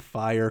rapid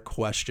fire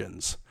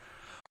questions.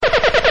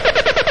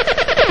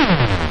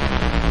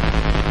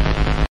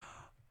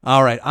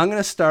 All right, I'm going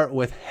to start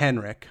with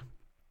Henrik.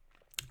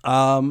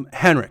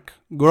 Henrik,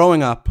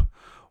 growing up,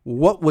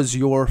 what was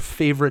your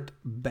favorite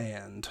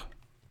band?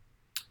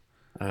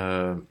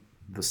 The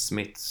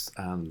Smiths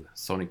and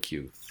Sonic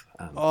Youth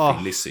and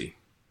Thin Lizzy.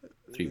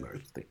 Three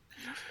words thing.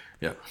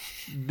 Yeah.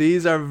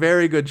 These are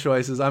very good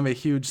choices. I'm a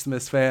huge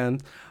Smiths fan.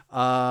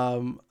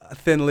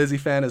 Thin Lizzy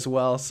fan as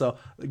well. So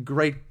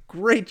great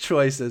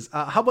choices.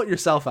 How about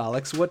yourself,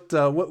 Alex? What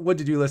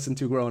did you listen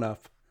to growing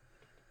up?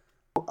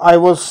 I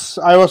was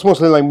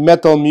mostly like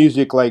metal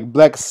music, like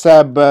Black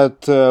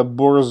Sabbath,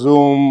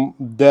 Burzum,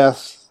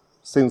 Death,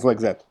 things like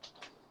that.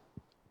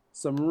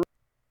 Some.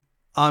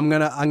 I'm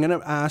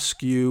gonna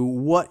ask you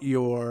what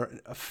your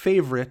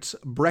favorite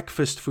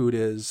breakfast food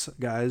is,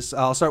 guys.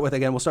 We'll start with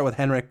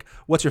Henrik.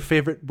 What's your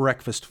favorite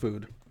breakfast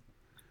food?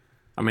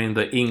 I mean,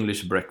 the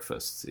English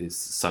breakfast is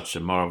such a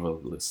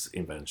marvelous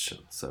invention.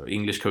 So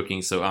English cooking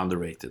is so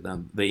underrated,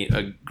 and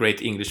a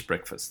great English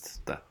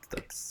breakfast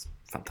that's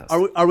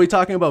fantastic. Are we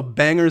talking about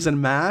bangers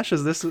and mash?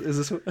 Is this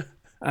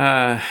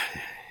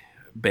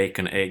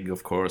Bacon, egg,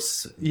 of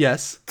course.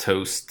 Yes.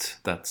 Toast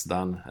that's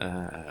done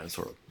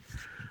sort of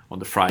on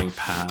the frying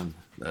pan.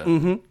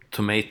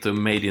 Tomato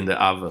made in the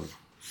oven.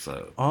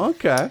 So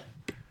Okay.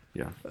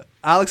 yeah.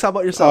 Alex, how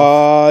about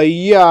yourself?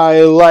 Yeah,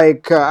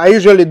 I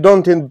usually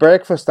don't eat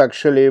breakfast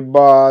actually,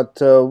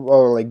 but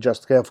or like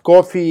just have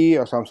coffee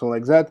or something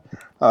like that,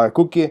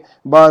 cookie.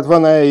 But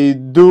when I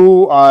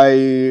do,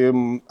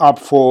 I'm up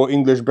for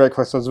English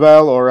breakfast as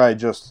well, or I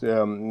just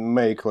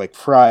make like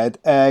fried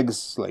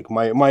eggs, like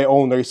my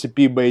own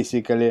recipe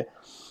basically.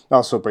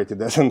 Also pretty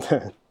decent.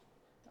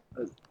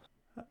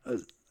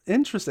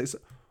 Interesting. So,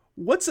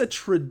 what's a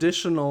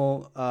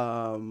traditional,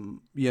 a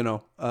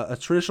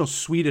traditional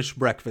Swedish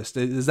breakfast?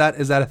 Is that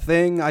a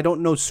thing? I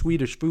don't know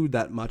Swedish food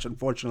that much,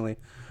 unfortunately.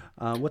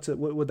 What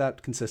would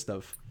that consist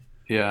of?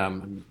 Yeah,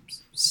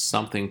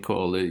 something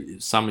called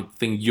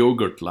something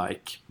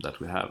yogurt-like that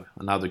we have.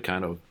 Another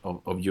kind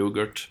of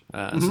yogurt.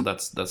 So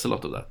that's a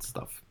lot of that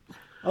stuff.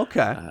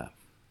 Okay.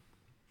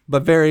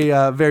 But very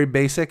very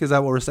basic. Is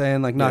that what we're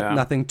saying? Like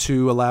nothing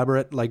too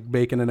elaborate, like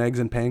bacon and eggs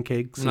and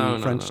pancakes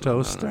and French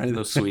toast or anything.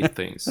 No sweet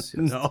things. Just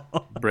No.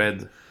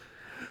 bread,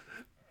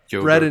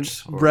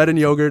 yogurt, bread and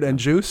yogurt and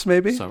juice,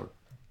 maybe. So,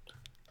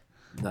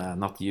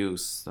 not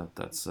juice.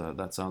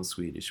 That sounds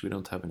Swedish. We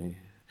don't have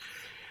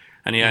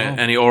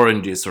any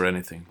oranges or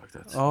anything like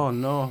that. Oh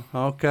no.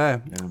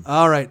 Okay. Yeah.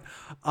 All right.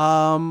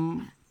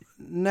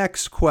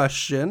 Next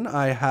question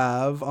I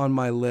have on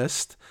my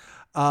list.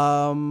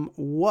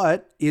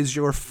 What is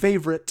your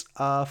favorite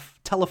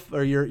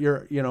or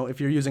your if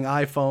you're using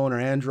iPhone or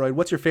Android,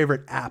 what's your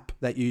favorite app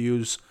that you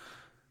use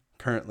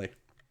currently?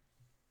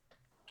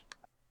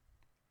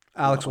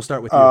 Alex, we'll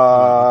start with you.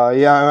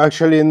 Yeah, I'm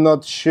actually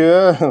not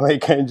sure. I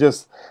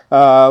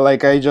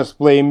just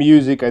play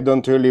music. I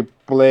don't really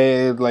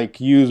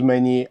use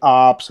many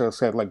apps or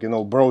set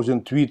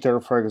browsing Twitter,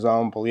 for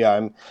example.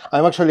 Yeah,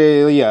 I'm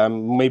actually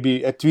I'm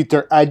maybe a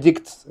Twitter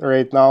addict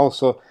right now,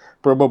 so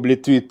probably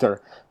Twitter.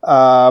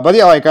 But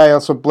yeah, I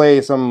also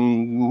play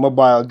some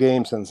mobile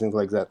games and things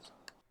like that.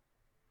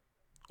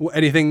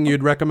 Anything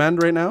you'd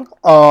recommend right now?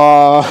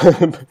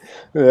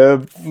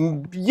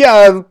 Yeah,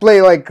 I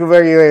play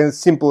very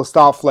simple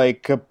stuff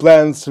like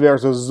Plants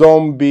vs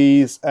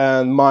Zombies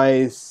and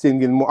My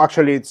Singing.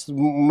 Actually, it's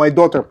my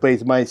daughter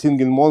plays My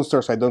Singing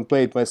Monsters. I don't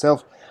play it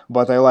myself,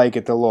 but I like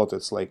it a lot.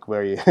 It's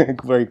very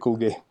very cool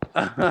game.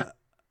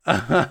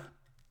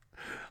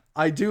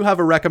 I do have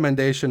a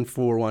recommendation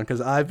for one because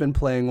I've been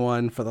playing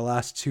one for the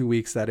last 2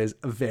 weeks that is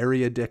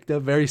very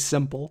addictive, very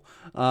simple,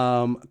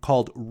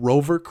 called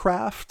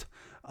Rovercraft.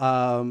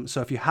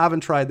 So if you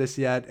haven't tried this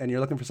yet and you're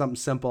looking for something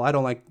simple, I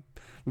don't like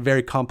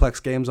very complex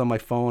games on my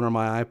phone or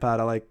my iPad.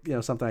 I like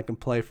something I can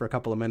play for a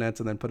couple of minutes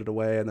and then put it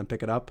away and then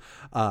pick it up.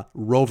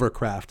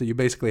 Rovercraft. You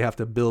basically have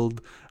to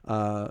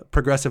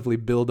progressively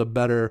build a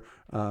better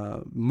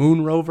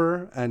moon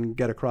rover and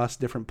get across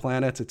different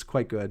planets. It's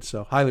quite good,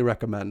 so highly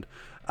recommend.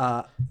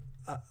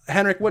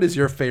 Henrik, what is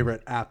your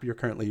favorite app you're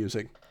currently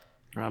using?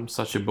 I'm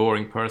such a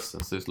boring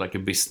person, so it's like a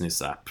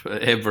business app,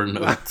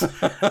 Evernote,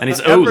 and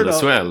it's old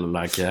as well.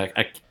 Like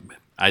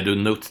I do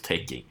note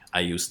taking.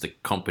 I use the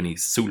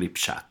company's Zulip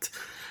chat.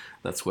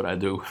 That's what I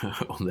do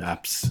on the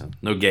apps.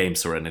 No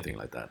games or anything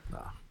like that.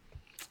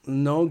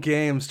 No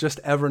games,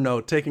 just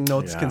Evernote, taking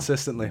notes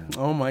consistently. Yeah.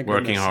 Oh my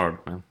goodness. Working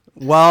hard, man.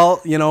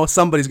 Well,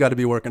 somebody's got to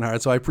be working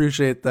hard, so I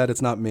appreciate that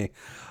it's not me.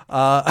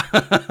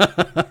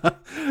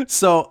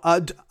 So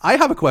I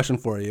have a question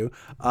for you.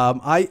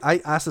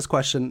 I asked this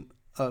question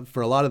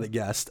for a lot of the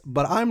guests,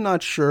 but I'm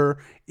not sure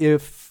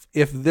if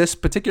this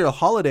particular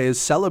holiday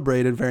is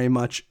celebrated very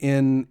much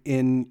in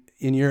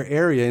your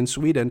area in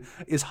Sweden.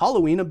 Is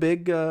Halloween a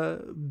big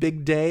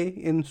day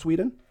in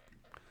Sweden?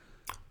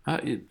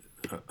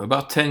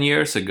 About 10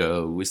 years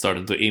ago, we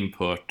started to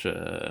import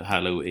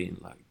Halloween.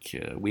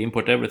 We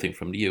import everything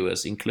from the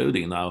US,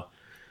 including now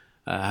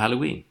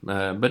Halloween.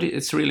 But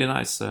it's really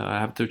nice. I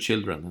have 2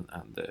 children,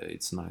 and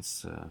it's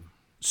nice.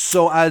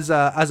 So as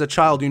a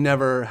child, you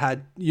never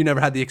had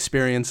the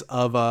experience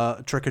of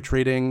trick or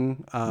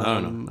treating.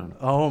 No.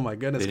 Oh my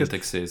goodness! Didn't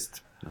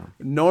exist. No.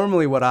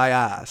 Normally, what I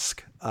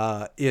ask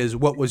is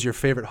what was your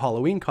favorite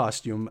Halloween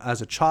costume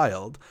as a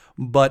child.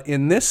 But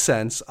in this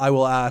sense, I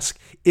will ask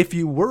if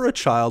you were a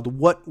child,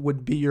 what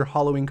would be your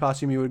Halloween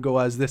costume you would go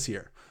as this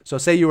year? So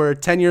say you were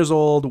 10 years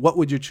old, what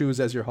would you choose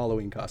as your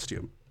Halloween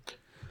costume?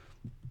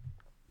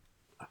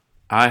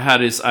 I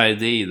had this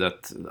idea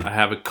that I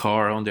have a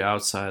car on the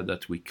outside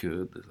that we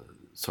could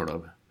sort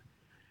of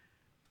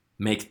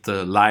make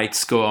the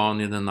lights go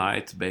on in the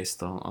night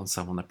based on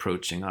someone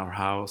approaching our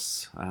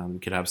house, and we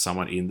could have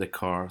someone in the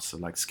car, so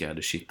like scare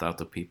the shit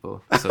out of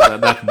people. So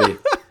that'd be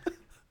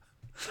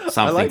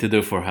something to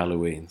do for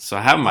Halloween. So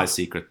I have my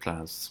secret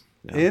plans.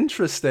 Yeah.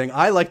 Interesting.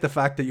 I like the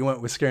fact that you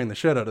went with scaring the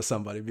shit out of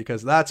somebody,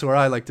 because that's where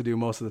I like to do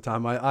most of the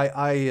time.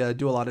 I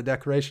do a lot of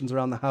decorations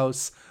around the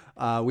house.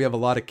 We have a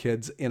lot of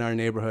kids in our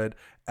neighborhood,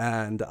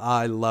 and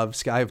I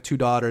have 2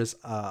 daughters.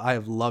 I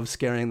have loved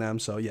scaring them.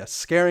 So yes,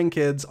 scaring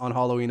kids on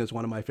Halloween is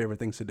one of my favorite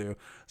things to do.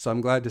 So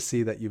I'm glad to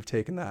see that you've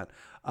taken that.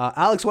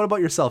 Alex, what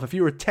about yourself? If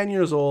you were 10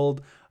 years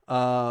old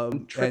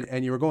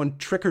and you were going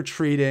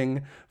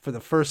trick-or-treating for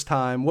the first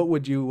time, what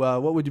would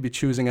you be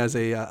choosing as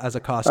a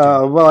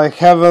costume? Well, I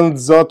haven't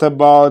thought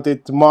about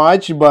it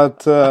much,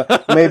 but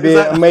maybe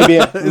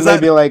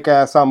like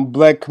some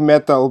black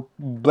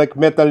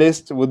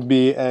metalist would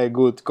be a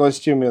good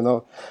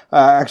costume.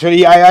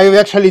 Actually, I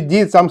actually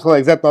did something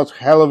like that, not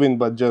Halloween,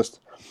 but just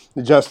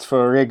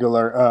for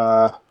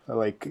regular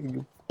like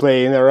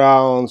playing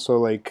around. So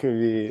like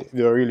we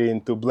were really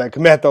into black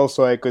metal,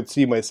 so I could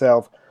see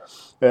myself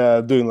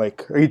doing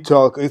like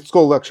ritual. It's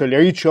called actually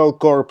ritual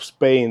corpse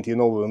paint.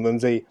 When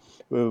they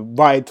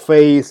white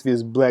face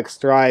with black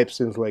stripes,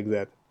 things like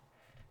that.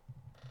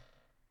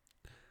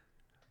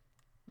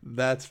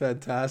 That's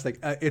fantastic.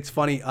 It's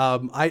funny.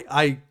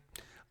 I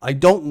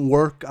don't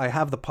work. I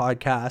have the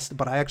podcast,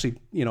 but I actually,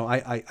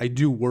 I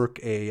do work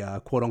a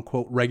quote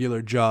unquote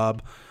regular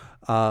job.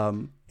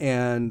 And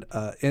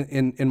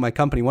in my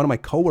company, one of my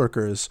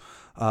coworkers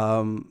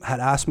had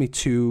asked me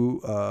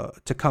to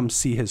come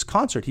see his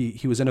concert.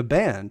 He was in a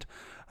band.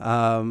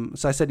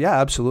 So I said, yeah,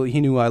 absolutely.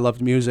 He knew I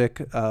loved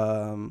music.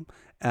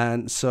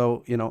 And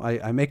so,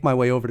 I make my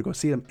way over to go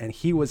see him, and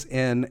he was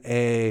in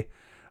a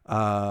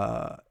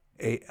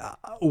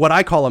what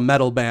I call a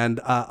metal band.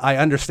 I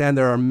understand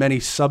there are many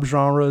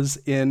subgenres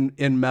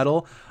in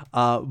metal,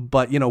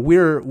 but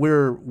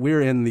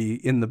we're in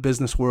the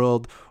business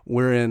world.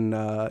 We're in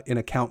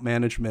account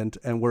management,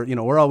 and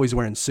we're always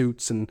wearing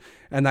suits and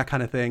that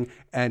kind of thing.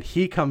 And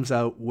he comes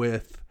out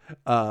with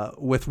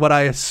what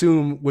I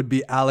assume would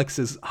be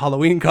Alex's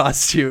Halloween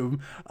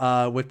costume,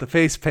 with the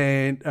face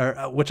paint, or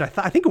which I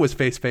think it was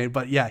face paint,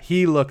 but yeah,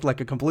 he looked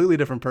like a completely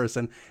different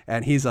person,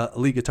 and he's a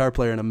lead guitar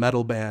player in a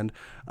metal band.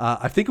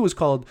 I think it was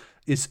called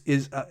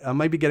I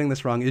might be getting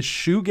this wrong. Is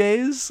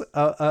shoegaze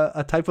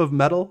a type of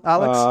metal,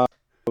 Alex?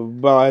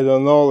 Well, I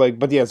don't know,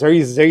 but yes, there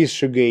is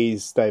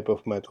shoegaze type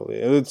of metal.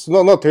 It's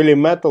not really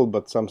metal,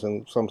 but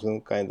something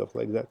kind of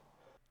like that.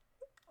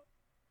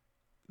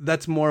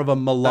 That's more of a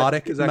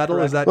melodic metal,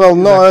 correct? Is that? Well, is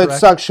no, that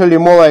it's actually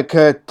more like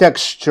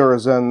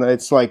textures, and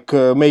it's like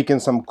making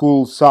some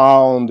cool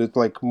sound. It's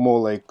like more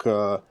like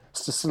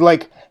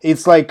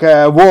it's like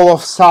a wall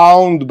of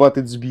sound, but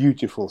it's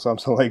beautiful,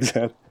 something like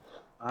that.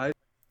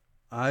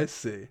 I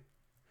see.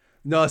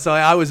 No, so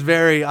I was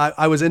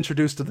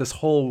introduced to this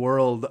whole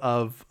world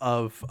of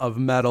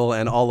metal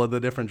and all of the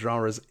different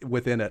genres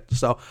within it.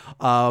 So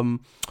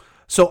I'm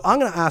going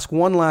to ask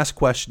one last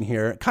question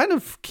here, kind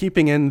of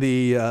keeping in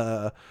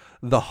the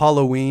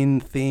Halloween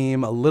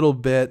theme a little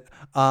bit.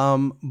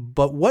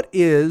 But what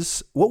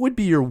would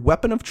be your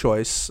weapon of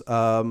choice?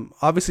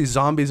 Obviously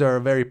zombies are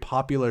a very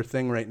popular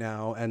thing right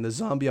now, and the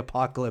zombie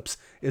apocalypse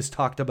is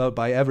talked about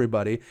by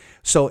everybody.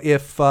 So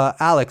if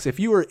Alex,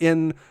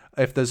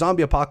 if the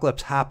zombie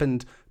apocalypse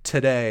happened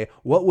today,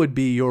 what would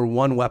be your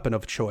one weapon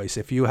of choice?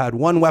 If you had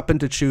one weapon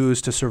to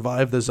choose to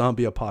survive the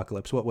zombie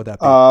apocalypse, what would that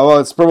be? Well,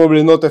 it's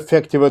probably not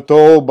effective at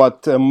all,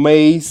 but a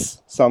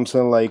mace,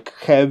 something like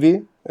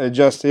heavy.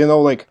 Just,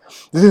 this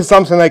is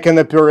something I can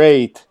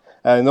operate.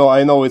 I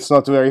know it's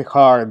not very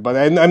hard, but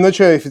I'm not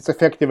sure if it's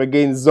effective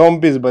against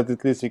zombies, but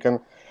at least you can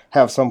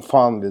have some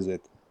fun with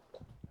it.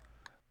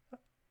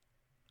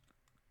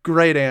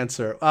 Great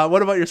answer.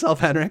 What about yourself,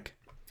 Henrik?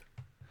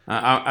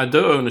 I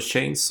do own a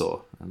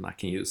chainsaw, and I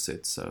can use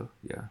it, so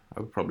yeah, I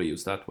would probably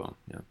use that one.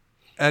 Yeah.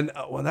 And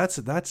well, that's.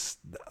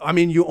 I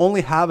mean, you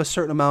only have a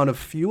certain amount of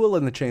fuel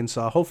in the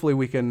chainsaw. Hopefully,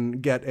 we can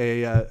get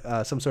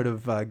some sort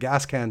of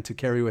gas can to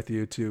carry with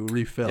you to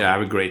refill. Yeah, I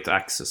have a great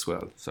axe as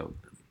well. So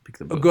pick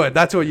the book. Good.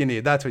 That's what you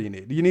need.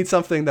 You need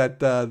something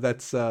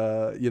that's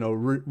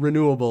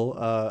renewable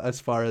as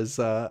far as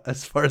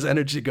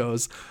energy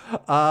goes.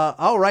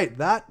 All right,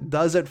 that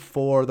does it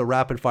for the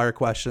rapid fire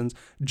questions,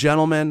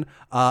 gentlemen.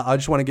 I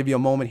just want to give you a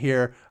moment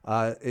here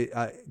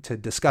to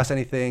discuss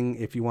anything.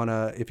 If you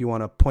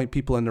wanna point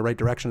people in the right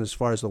direction as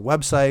far as the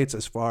websites,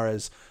 as far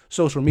as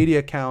social media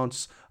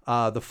accounts,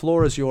 the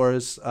floor is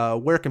yours.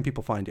 Where can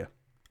people find you?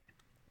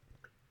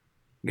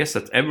 I guess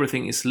that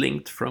everything is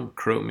linked from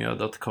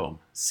Chromia.com,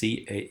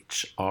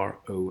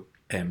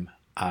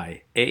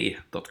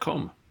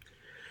 CHROMIA.com.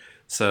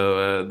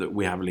 So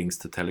we have links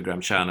to Telegram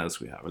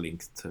channels, we have a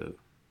link to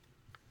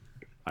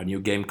our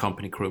new game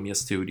company, Chromia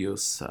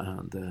Studios,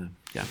 and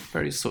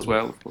various as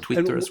well,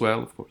 Twitter as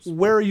well, of course.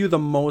 Where are you the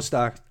most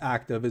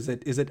active? Is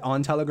it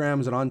on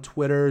Telegram? Is it on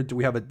Twitter? Do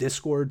we have a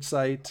Discord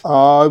site?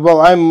 Well,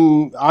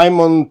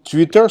 I'm on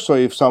Twitter, so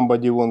if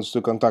somebody wants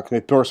to contact me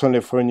personally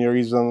for any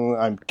reason,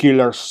 I'm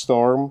Killer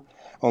Storm.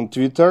 on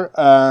Twitter,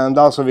 and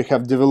also we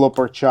have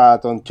developer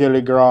chat on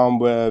Telegram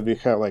where we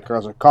have like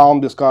rather calm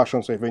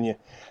discussions. So if any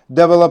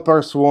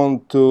developers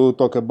want to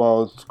talk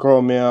about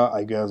Chromia,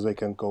 I guess they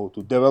can go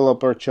to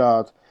developer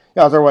chat.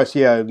 Yeah, otherwise,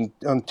 yeah,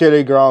 on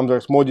Telegram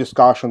there's more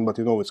discussion, but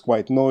it's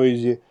quite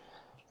noisy.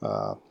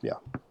 Yeah,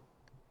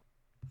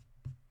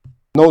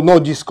 no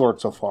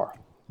Discord so far,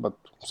 but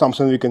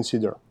something we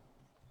consider.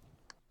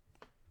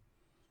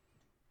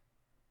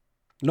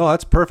 No,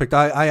 that's perfect.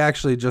 I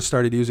actually just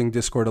started using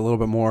Discord a little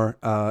bit more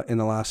in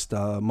the last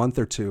month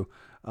or two.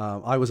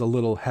 I was a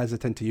little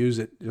hesitant to use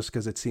it just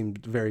because it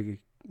seemed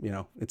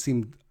it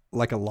seemed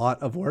like a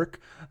lot of work.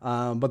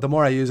 But the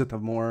more I use it, the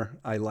more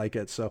I like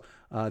it. So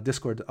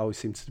Discord always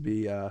seems to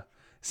be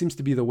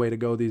the way to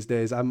go these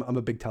days. I'm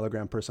a big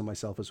Telegram person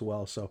myself as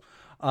well. So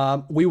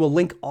we will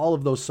link all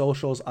of those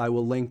socials. I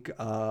will link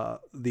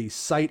the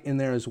site in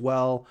there as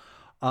well.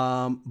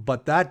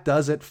 But that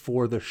does it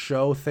for the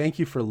show. Thank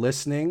you for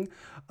listening.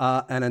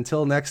 And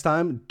until next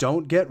time,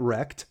 don't get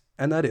wrecked.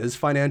 And that is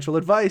financial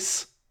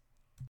advice.